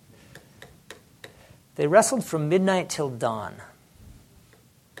 They wrestled from midnight till dawn.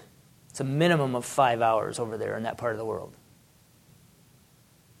 It's a minimum of 5 hours over there in that part of the world.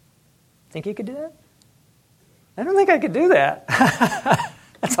 Think you could do that? I don't think I could do that.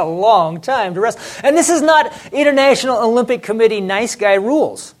 That's a long time to wrestle. And this is not International Olympic Committee nice guy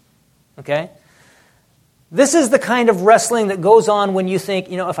rules. Okay? This is the kind of wrestling that goes on when you think,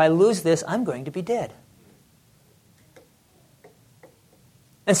 if I lose this, I'm going to be dead.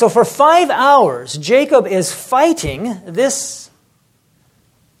 And so for 5 hours, Jacob is fighting this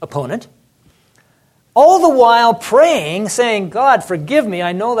opponent all the while praying, saying, God, forgive me.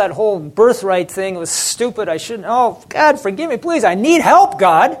 I know that whole birthright thing was stupid. I shouldn't. Oh, God, forgive me, please. I need help,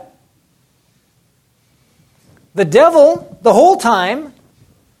 God. The devil, the whole time,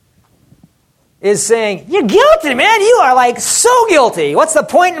 is saying, you're guilty, man. You are like so guilty. What's the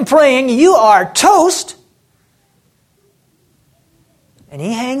point in praying? You are toast. And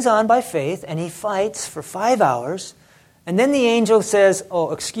he hangs on by faith, and he fights for 5 hours. And then the angel says,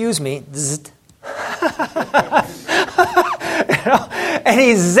 oh, excuse me. Zzzt. And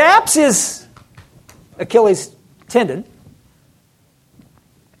he zaps his Achilles tendon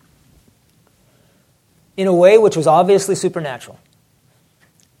in a way which was obviously supernatural.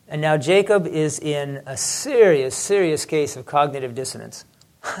 And now Jacob is in a serious, serious case of cognitive dissonance.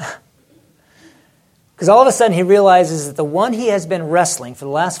 Because all of a sudden he realizes that the one he has been wrestling for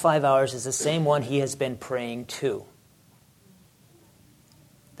the last 5 hours is the same one he has been praying to.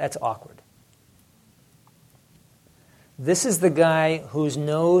 That's awkward. This is the guy whose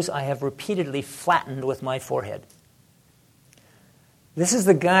nose I have repeatedly flattened with my forehead. This is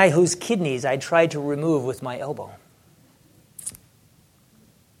the guy whose kidneys I tried to remove with my elbow.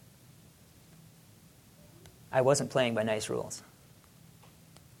 I wasn't playing by nice rules.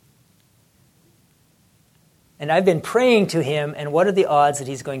 And I've been praying to him, and what are the odds that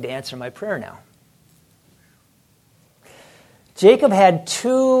he's going to answer my prayer now? Jacob had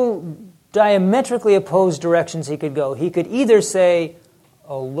two diametrically opposed directions he could go. He could either say,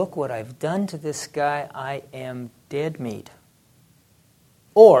 oh, look what I've done to this guy. I am dead meat.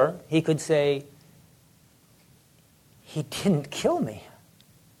 Or he could say, he didn't kill me.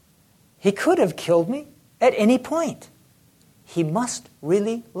 He could have killed me at any point. He must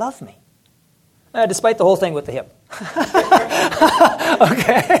really love me. Despite the whole thing with the hip.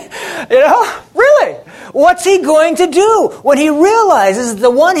 Okay? Really? What's he going to do when he realizes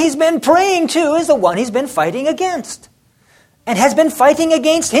the one he's been praying to is the one he's been fighting against and has been fighting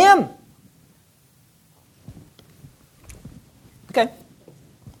against him? Okay.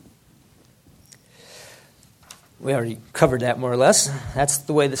 We already covered that more or less. That's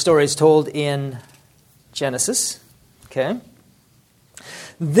the way the story is told in Genesis. Okay.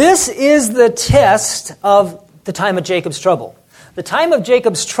 This is the test of the time of Jacob's trouble. The time of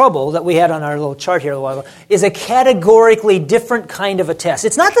Jacob's trouble that we had on our little chart here a while ago is a categorically different kind of a test.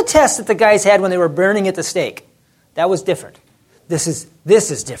 It's not the test that the guys had when they were burning at the stake. That was different. This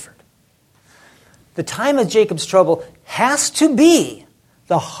is different. The time of Jacob's trouble has to be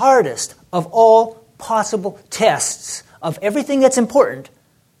the hardest of all possible tests of everything that's important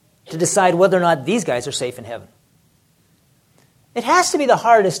to decide whether or not these guys are safe in heaven. It has to be the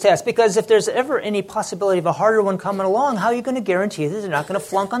hardest test, because if there's ever any possibility of a harder one coming along, how are you going to guarantee that they're not going to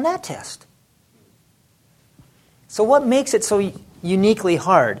flunk on that test? So what makes it so uniquely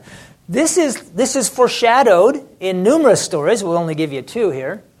hard? This is foreshadowed in numerous stories. We'll only give you two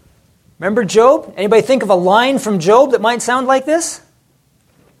here. Remember Job? Anybody think of a line from Job that might sound like this?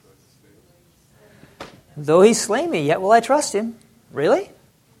 Though he slay me, yet will I trust him. Really?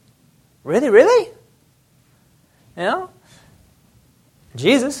 Really, really? You know?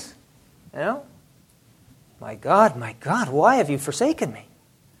 Jesus, my God, why have you forsaken me?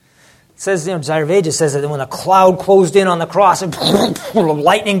 It says, Desire of Ages says that when a cloud closed in on the cross and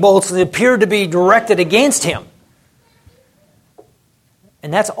lightning bolts appeared to be directed against him.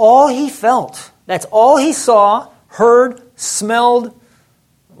 And that's all he felt. That's all he saw, heard, smelled.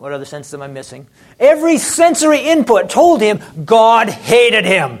 What other senses am I missing? Every sensory input told him God hated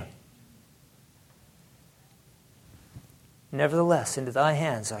him. Nevertheless, into thy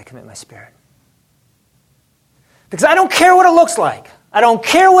hands I commit my spirit. Because I don't care what it looks like. I don't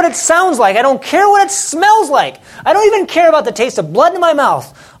care what it sounds like. I don't care what it smells like. I don't even care about the taste of blood in my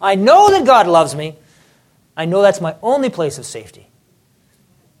mouth. I know that God loves me. I know that's my only place of safety.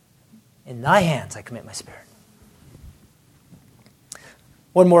 In thy hands I commit my spirit.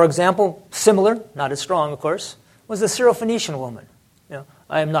 One more example, similar, not as strong, of course, was the Syrophoenician woman.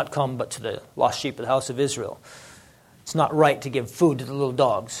 I am not come but to the lost sheep of the house of Israel. It's not right to give food to the little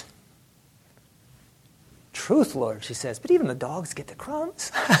dogs. Truth, Lord, she says, but even the dogs get the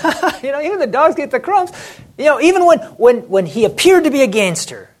crumbs. Even the dogs get the crumbs. Even when he appeared to be against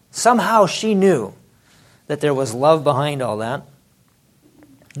her, somehow she knew that there was love behind all that.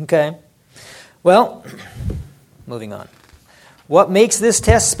 Okay. Well, moving on. What makes this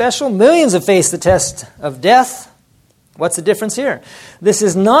test special? Millions have faced the test of death. What's the difference here? This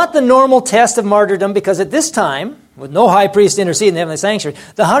is not the normal test of martyrdom, because at this time, with no high priest to intercede in the heavenly sanctuary,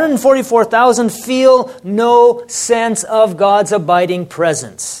 the 144,000 feel no sense of God's abiding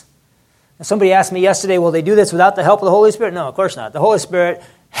presence. And somebody asked me yesterday, will they do this without the help of the Holy Spirit? No, of course not. The Holy Spirit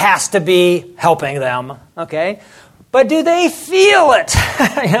has to be helping them, okay? But do they feel it?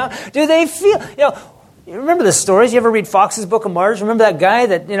 Do they feel, you remember the stories? You ever read Fox's Book of Martyrs? Remember that guy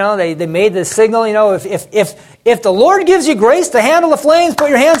that, they made the signal, if the Lord gives you grace to handle the flames, put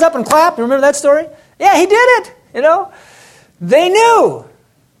your hands up and clap. You remember that story? Yeah, he did it, They knew.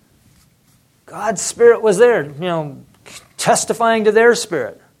 God's Spirit was there, testifying to their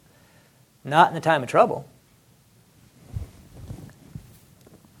spirit. Not in the time of trouble.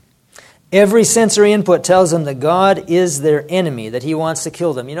 Every sensory input tells them that God is their enemy, that he wants to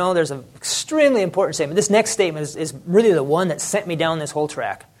kill them. There's an extremely important statement. This next statement is really the one that sent me down this whole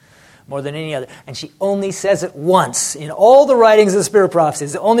track more than any other. And she only says it once. In all the writings of the Spirit of Prophecy,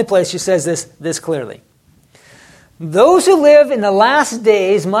 it's the only place she says this clearly. Those who live in the last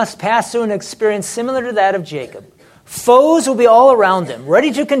days must pass through an experience similar to that of Jacob. Foes will be all around them,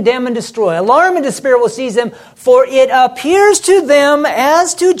 ready to condemn and destroy. Alarm and despair will seize them, for it appears to them,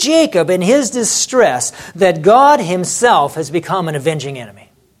 as to Jacob in his distress, that God himself has become an avenging enemy.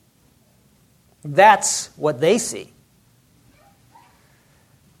 That's what they see.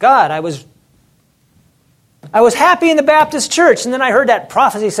 God, I was happy in the Baptist church, and then I heard that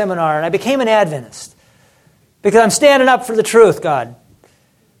prophecy seminar, and I became an Adventist. Because I'm standing up for the truth, God.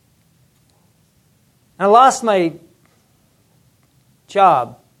 I lost my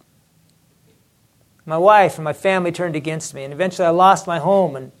job. My wife and my family turned against me, and eventually I lost my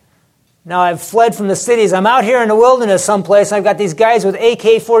home, and now I've fled from the cities. I'm out here in the wilderness someplace, and I've got these guys with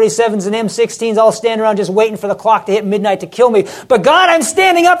AK-47s and M16s all standing around just waiting for the clock to hit midnight to kill me. But God, I'm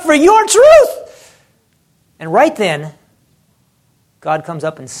standing up for your truth! And right then, God comes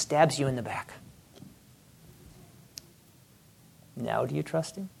up and stabs you in the back. Now do you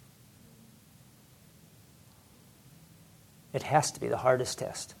trust him? It has to be the hardest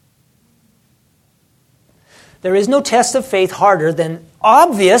test. There is no test of faith harder than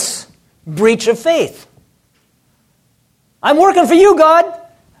obvious breach of faith. I'm working for you, God.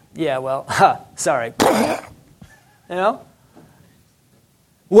 Yeah, well, sorry.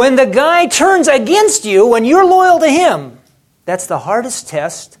 When the guy turns against you, when you're loyal to him, that's the hardest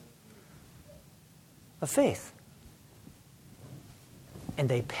test of faith. And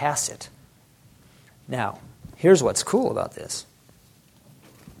they pass it. Now, here's what's cool about this.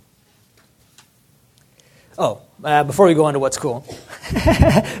 Before we go on to what's cool.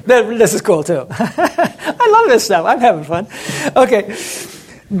 This is cool too. I love this stuff. I'm having fun. Okay.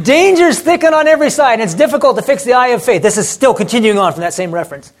 Dangers thicken on every side, and it's difficult to fix the eye of faith. This is still continuing on from that same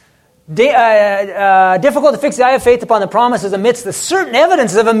reference. Difficult to fix the eye of faith upon the promises amidst the certain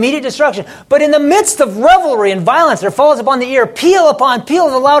evidences of immediate destruction. But in the midst of revelry and violence, there falls upon the ear peal upon peal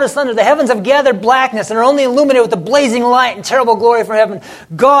of the loudest thunder. The heavens have gathered blackness and are only illuminated with the blazing light and terrible glory from heaven.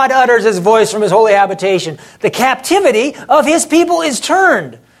 God utters his voice from his holy habitation. The captivity of his people is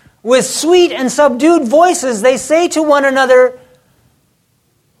turned. With sweet and subdued voices, they say to one another,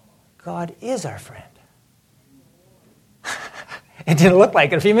 God is our friend. It didn't look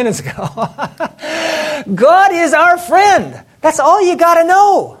like it a few minutes ago. God is our friend. That's all you got to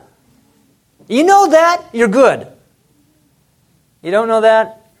know. You know that, you're good. You don't know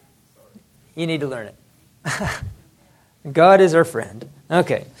that, you need to learn it. God is our friend.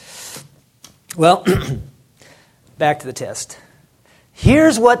 Okay. Well, back to the test.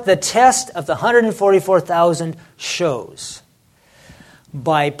 Here's what the test of the 144,000 shows.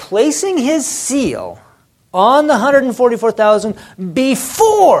 By placing his seal on the 144,000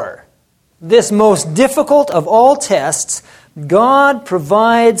 before this most difficult of all tests, God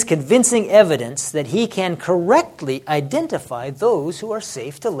provides convincing evidence that he can correctly identify those who are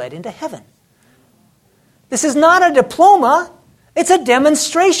safe to let into heaven. This is not a diploma. It's a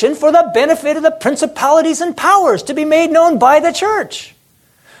demonstration for the benefit of the principalities and powers to be made known by the church.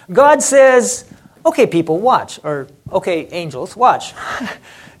 God says, okay, people, watch. Or, okay, angels, watch.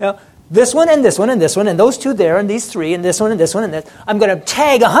 This one and this one and this one and those two there and these three and this one and this one and this. I'm going to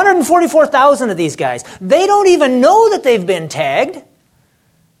tag 144,000 of these guys. They don't even know that they've been tagged.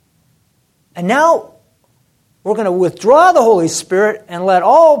 And now we're going to withdraw the Holy Spirit and let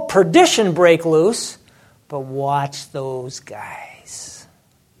all perdition break loose. But watch those guys.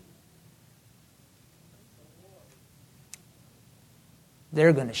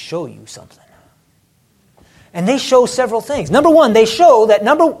 They're going to show you something. And they show several things. Number one, they show that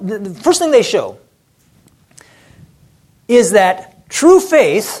the first thing they show is that true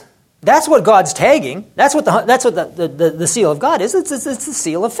faith, that's what God's tagging. That's what the seal of God is. It's the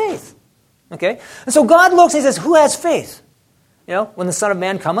seal of faith. Okay? And so God looks and he says, who has faith? When the Son of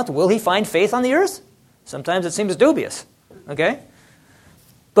Man cometh, will he find faith on the earth? Sometimes it seems dubious. Okay?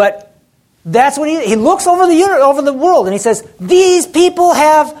 But That's what he looks over the world and he says, these people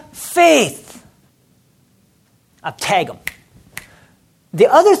have faith. I'll tag them. The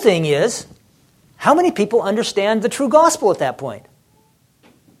other thing is, how many people understand the true gospel at that point?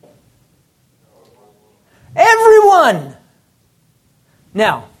 Everyone!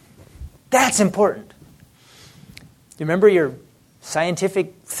 Now, that's important. Do you remember your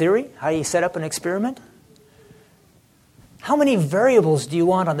scientific theory? How you set up an experiment? How many variables do you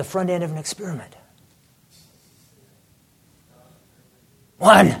want on the front end of an experiment?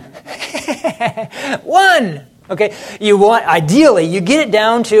 1. 1! Okay, ideally, you get it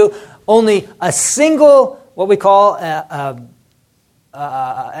down to only a single, what we call an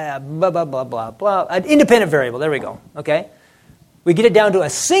independent variable. There we go, okay? We get it down to a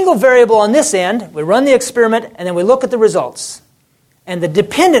single variable on this end, we run the experiment, and then we look at the results. And the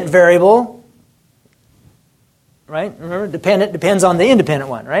dependent variable, right? Remember, dependent depends on the independent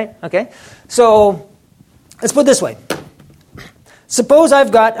one, right? Okay, so let's put it this way. Suppose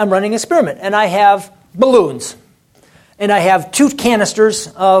I'm running an experiment, and I have balloons, and I have 2 canisters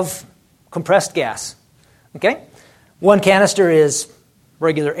of compressed gas, okay? One canister is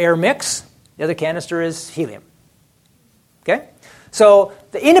regular air mix, the other canister is helium, okay? So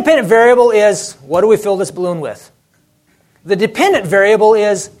the independent variable is, what do we fill this balloon with? The dependent variable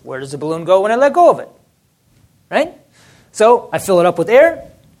is, where does the balloon go when I let go of it, right? So I fill it up with air,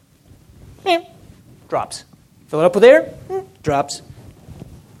 drops. Fill it up with air, drops.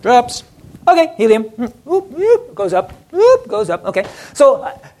 Drops. Okay, helium, goes up, goes up. Okay, so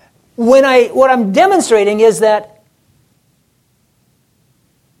what I'm demonstrating is that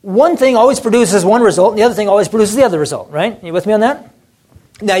one thing always produces one result, and the other thing always produces the other result, right? You with me on that?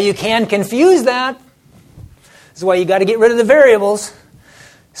 Now you can confuse that. This is why you got to get rid of the variables.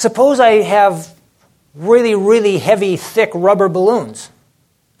 Suppose I have really, really heavy, thick rubber balloons.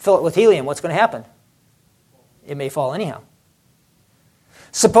 Fill it with helium. What's going to happen? It may fall anyhow.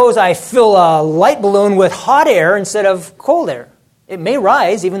 Suppose I fill a light balloon with hot air instead of cold air. It may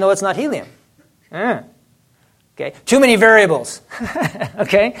rise even though it's not helium. Okay, too many variables.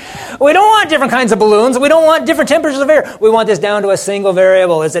 Okay, we don't want different kinds of balloons. We don't want different temperatures of air. We want this down to a single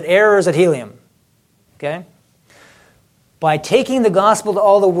variable. Is it air or is it helium? Okay. By taking the gospel to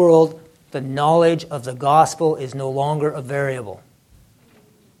all the world, the knowledge of the gospel is no longer a variable.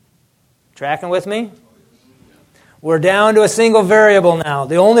 Tracking with me? We're down to a single variable now.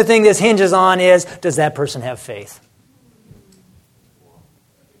 The only thing this hinges on is, does that person have faith?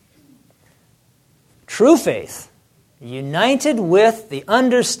 True faith, united with the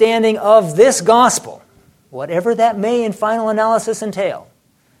understanding of this gospel, whatever that may in final analysis entail,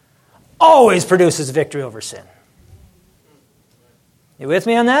 always produces victory over sin. You with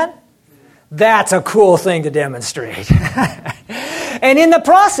me on that? That's a cool thing to demonstrate. And in the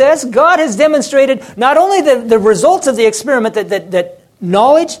process, God has demonstrated not only the results of the experiment, that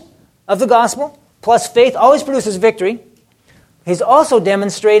knowledge of the gospel plus faith always produces victory. He's also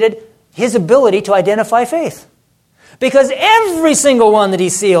demonstrated his ability to identify faith. Because every single one that he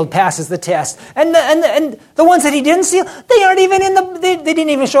sealed passes the test. And the ones that he didn't seal, they aren't even they didn't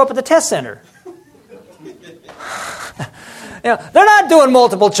even show up at the test center. They're not doing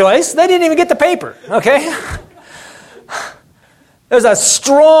multiple choice. They didn't even get the paper, okay? There's a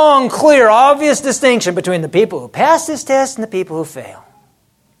strong, clear, obvious distinction between the people who pass this test and the people who fail.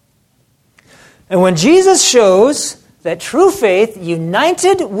 And when Jesus shows that true faith,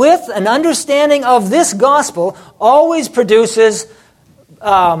 united with an understanding of this gospel, always produces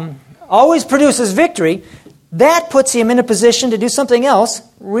victory, that puts him in a position to do something else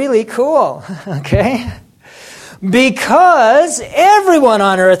really cool, okay? Because everyone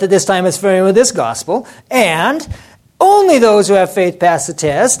on earth at this time is familiar with this gospel, and only those who have faith pass the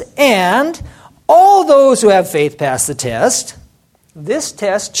test, and all those who have faith pass the test. This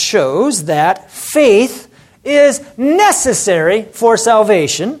test shows that faith is necessary for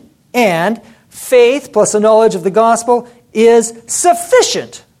salvation, and faith plus the knowledge of the gospel is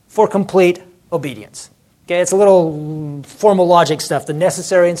sufficient for complete obedience. Okay, it's a little formal logic stuff, the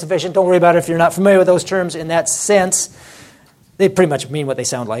necessary and sufficient. Don't worry about it if you're not familiar with those terms in that sense. They pretty much mean what they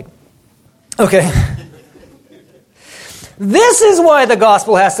sound like. Okay. This is why the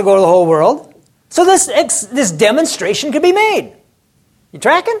gospel has to go to the whole world. So this demonstration can be made. You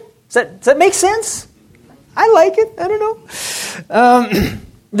tracking? Does that make sense? I like it. I don't know.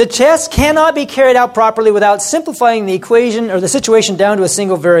 The test cannot be carried out properly without simplifying the equation or the situation down to a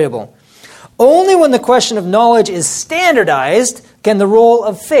single variable. Only when the question of knowledge is standardized can the role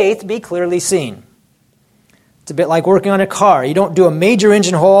of faith be clearly seen. It's a bit like working on a car. You don't do a major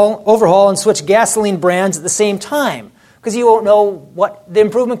engine overhaul and switch gasoline brands at the same time because you won't know what the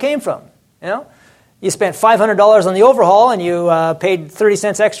improvement came from. You know, you spent $500 on the overhaul and you paid 30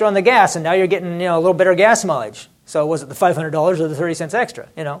 cents extra on the gas, and now you're getting a little better gas mileage. So was it the $500 or the 30 cents extra?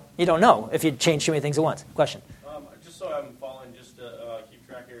 You know, you don't know if you change too many things at once. Question. Just so I'm following, just to keep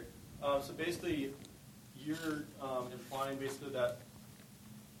track here. So basically, you're implying basically that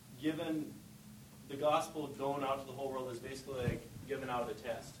given the gospel going out to the whole world is basically like giving out a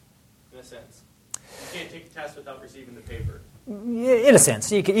test, in a sense. You can't take the test without receiving the paper. In a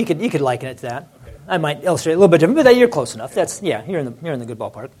sense, you could liken it to that. Okay. I might illustrate a little bit different, but you're close enough. You're in the good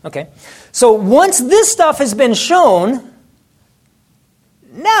ballpark. Okay. So once this stuff has been shown,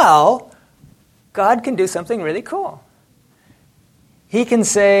 now God can do something really cool. He can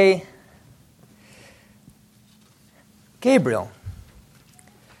say, Gabriel,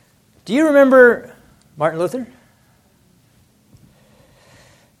 do you remember Martin Luther?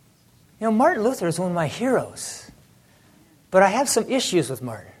 Martin Luther is one of my heroes, but I have some issues with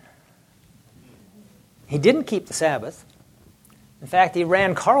Martin. He didn't keep the Sabbath. In fact, he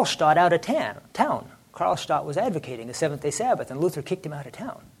ran Karlstadt out of town. Karlstadt was advocating the seventh-day Sabbath, and Luther kicked him out of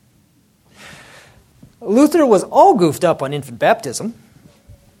town. Luther was all goofed up on infant baptism.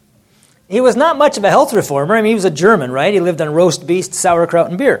 He was not much of a health reformer. I mean, he was a German, right? He lived on roast beef, sauerkraut,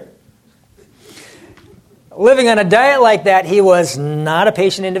 and beer. Living on a diet like that, he was not a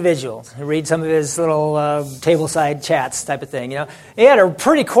patient individual. Read some of his little tableside chats type of thing. He had a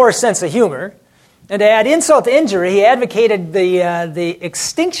pretty coarse sense of humor. And to add insult to injury, he advocated the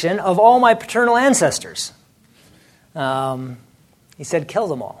extinction of all my paternal ancestors. He said, kill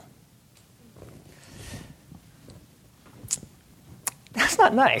them all. That's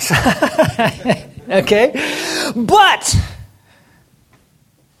not nice. Okay? But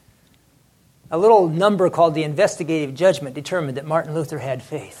a little number called the investigative judgment determined that Martin Luther had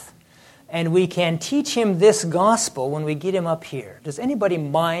faith. And we can teach him this gospel when we get him up here. Does anybody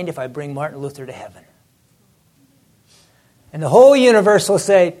mind if I bring Martin Luther to heaven? And the whole universe will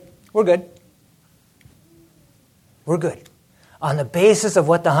say, we're good. We're good. On the basis of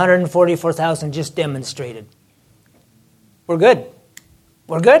what the 144,000 just demonstrated. We're good.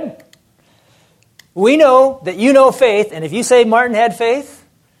 We're good. We know that you know faith, and if you say Martin had faith,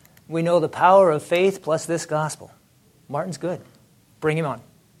 we know the power of faith plus this gospel. Martin's good. Bring him on.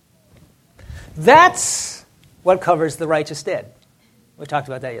 That's what covers the righteous dead. We talked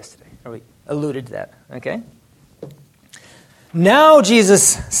about that yesterday, or we alluded to that, okay? Now Jesus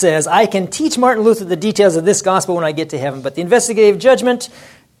says, I can teach Martin Luther the details of this gospel when I get to heaven, but the investigative judgment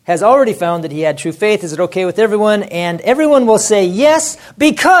has already found that he had true faith. Is it okay with everyone? And everyone will say yes,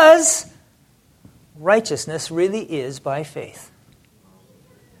 because righteousness really is by faith.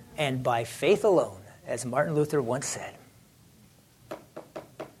 And by faith alone, as Martin Luther once said.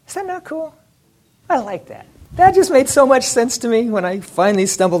 Is that not cool? I like that. That just made so much sense to me when I finally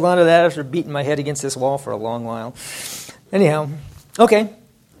stumbled onto that after beating my head against this wall for a long while. Anyhow, okay.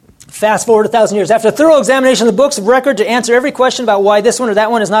 Fast forward 1,000 years. After a thorough examination of the books of record to answer every question about why this one or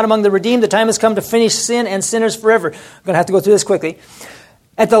that one is not among the redeemed, the time has come to finish sin and sinners forever. I'm going to have to go through this quickly.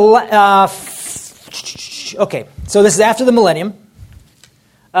 Okay, so this is after the millennium.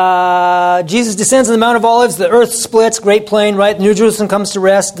 Jesus descends on the Mount of Olives. The earth splits, great plain, right? New Jerusalem comes to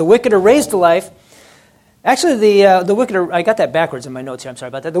rest. The wicked are raised to life. Actually, the wicked are, I got that backwards in my notes here. I'm sorry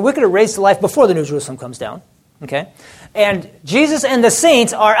about that. The wicked are raised to life before the New Jerusalem comes down. Okay? And Jesus and the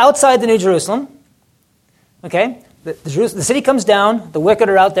saints are outside the New Jerusalem. Okay? The city comes down. The wicked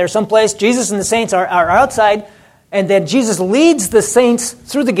are out there someplace. Jesus and the saints are outside. And then Jesus leads the saints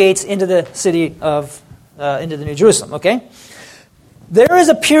through the gates into the city of, into the New Jerusalem. Okay? There is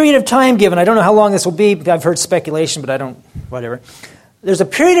a period of time given. I don't know how long this will be. I've heard speculation, but I don't, whatever. There's a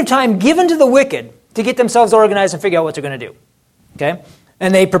period of time given to the wicked to get themselves organized and figure out what they're going to do. Okay?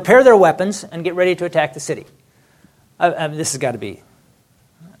 And they prepare their weapons and get ready to attack the city. This has got to be,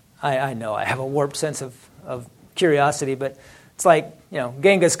 I know I have a warped sense of curiosity, but it's like,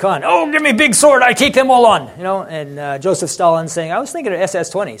 Genghis Khan, oh, give me a big sword, I take them all on, and Joseph Stalin saying, I was thinking of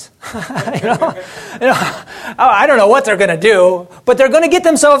SS-20s, I don't know what they're going to do, but they're going to get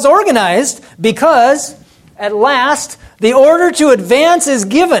themselves organized because at last the order to advance is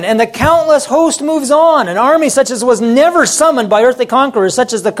given, and the countless host moves on. An army such as was never summoned by earthly conquerors,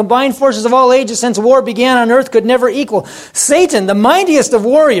 such as the combined forces of all ages since war began on earth could never equal. Satan, the mightiest of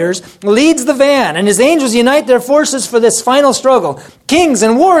warriors, leads the van, and his angels unite their forces for this final struggle. Kings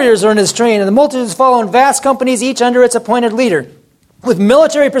and warriors are in his train, and the multitudes follow in vast companies, each under its appointed leader. With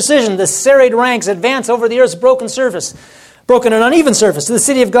military precision, the serried ranks advance over the earth's broken and uneven surface to the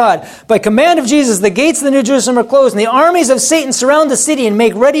city of God. By command of Jesus, the gates of the New Jerusalem are closed, and the armies of Satan surround the city and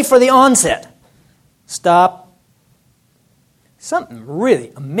make ready for the onset. Stop. something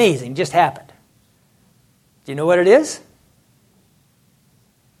really amazing just happened. Do you know what it is?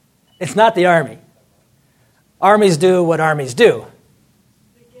 It's not the army. Armies do what armies do.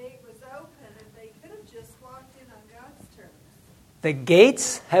 The gate was open and they could have just walked in on God's terms. The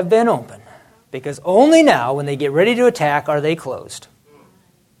gates have been open because only now, when they get ready to attack, are they closed.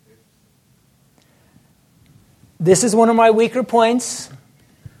 This is one of my weaker points.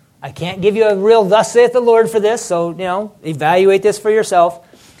 I can't give you a real thus saith the Lord for this, so, evaluate this for yourself.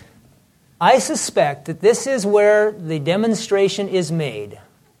 I suspect that this is where the demonstration is made,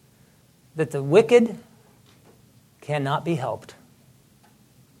 that the wicked cannot be helped.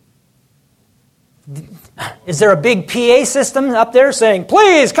 Is there a big PA system up there saying,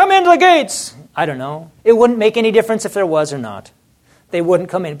 please come into the gates? I don't know. It wouldn't make any difference if there was or not. They wouldn't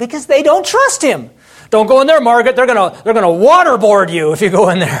come in because they don't trust him. Don't go in there, Margaret. They're gonna waterboard you if you go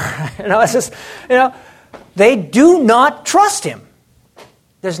in there. It's just, they do not trust him.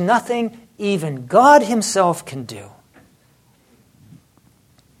 There's nothing even God himself can do.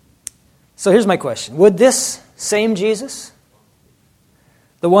 So here's my question. Would this same Jesus,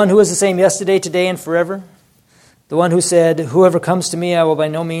 the one who is the same yesterday, today, and forever, the one who said, whoever comes to me I will by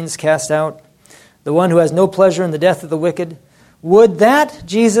no means cast out, the one who has no pleasure in the death of the wicked, would that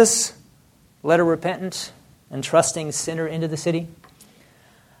Jesus let a repentant and trusting sinner into the city?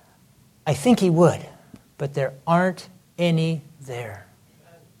 I think he would, but there aren't any there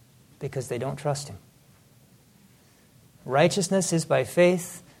because they don't trust him. Righteousness is by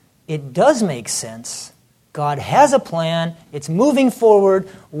faith. It does make sense. God has a plan. It's moving forward.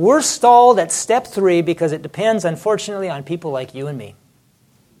 We're stalled at step 3 because it depends, unfortunately, on people like you and me.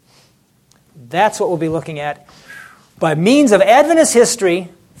 That's what we'll be looking at by means of Adventist history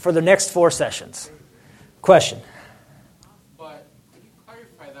for the next 4 sessions. Question? But could you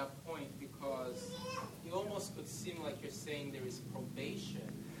clarify that point? Because it almost could seem like you're saying there is probation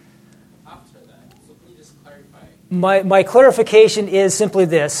after that. So can you just clarify? My clarification is simply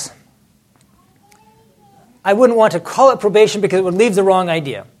this. I wouldn't want to call it probation because it would leave the wrong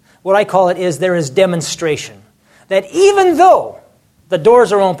idea. What I call it is there is demonstration. That even though the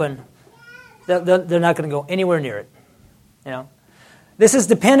doors are open, they're not going to go anywhere near it. This is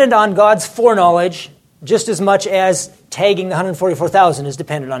dependent on God's foreknowledge just as much as tagging the 144,000 is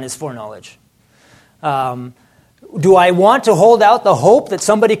dependent on his foreknowledge. Do I want to hold out the hope that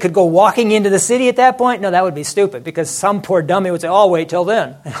somebody could go walking into the city at that point? No, that would be stupid because some poor dummy would say, I'll wait till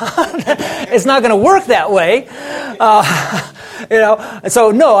then. It's not going to work that way.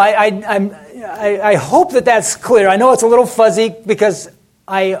 So no, I hope that that's clear. I know it's a little fuzzy because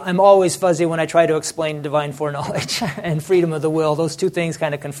I'm always fuzzy when I try to explain divine foreknowledge and freedom of the will. Those two things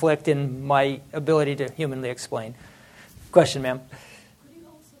kind of conflict in my ability to humanly explain. Question, ma'am? Could you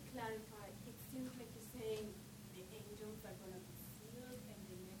also clarify, it seems like you're saying the angels are going to be sealed and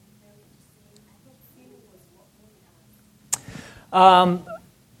they're necessary to seal. I thought sealed was what we asked.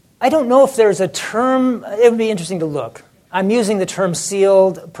 I don't know if there's a term. It would be interesting to look. I'm using the term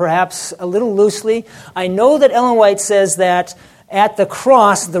sealed perhaps a little loosely. I know that Ellen White says that at the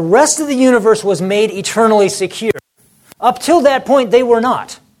cross, the rest of the universe was made eternally secure. Up till that point, they were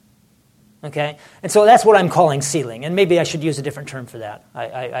not. Okay? And so that's what I'm calling sealing. And maybe I should use a different term for that.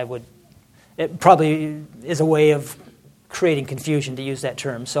 I would. It probably is a way of creating confusion to use that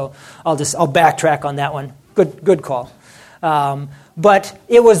term. So I'll backtrack on that one. Good call. But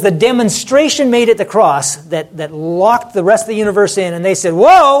it was the demonstration made at the cross that locked the rest of the universe in, and they said,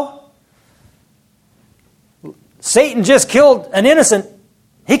 whoa! Satan just killed an innocent.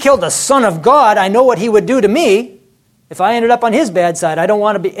 He killed the Son of God. I know what he would do to me if I ended up on his bad side. I don't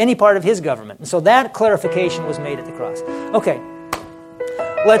want to be any part of his government. And so that clarification was made at the cross. Okay.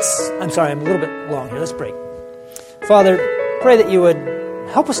 I'm sorry, I'm a little bit long here. Let's break. Father, pray that you would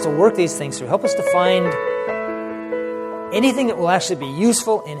help us to work these things through. Help us to find anything that will actually be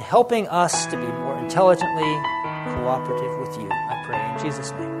useful in helping us to be more intelligently cooperative with you. I pray in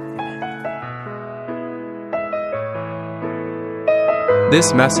Jesus' name.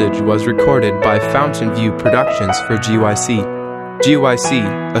 This message was recorded by Fountain View Productions for GYC.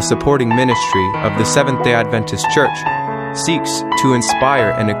 GYC, a supporting ministry of the Seventh-day Adventist Church, seeks to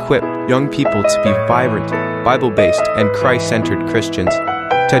inspire and equip young people to be vibrant, Bible-based, and Christ-centered Christians.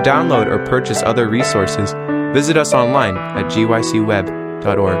 To download or purchase other resources, visit us online at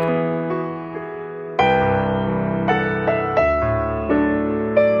gycweb.org.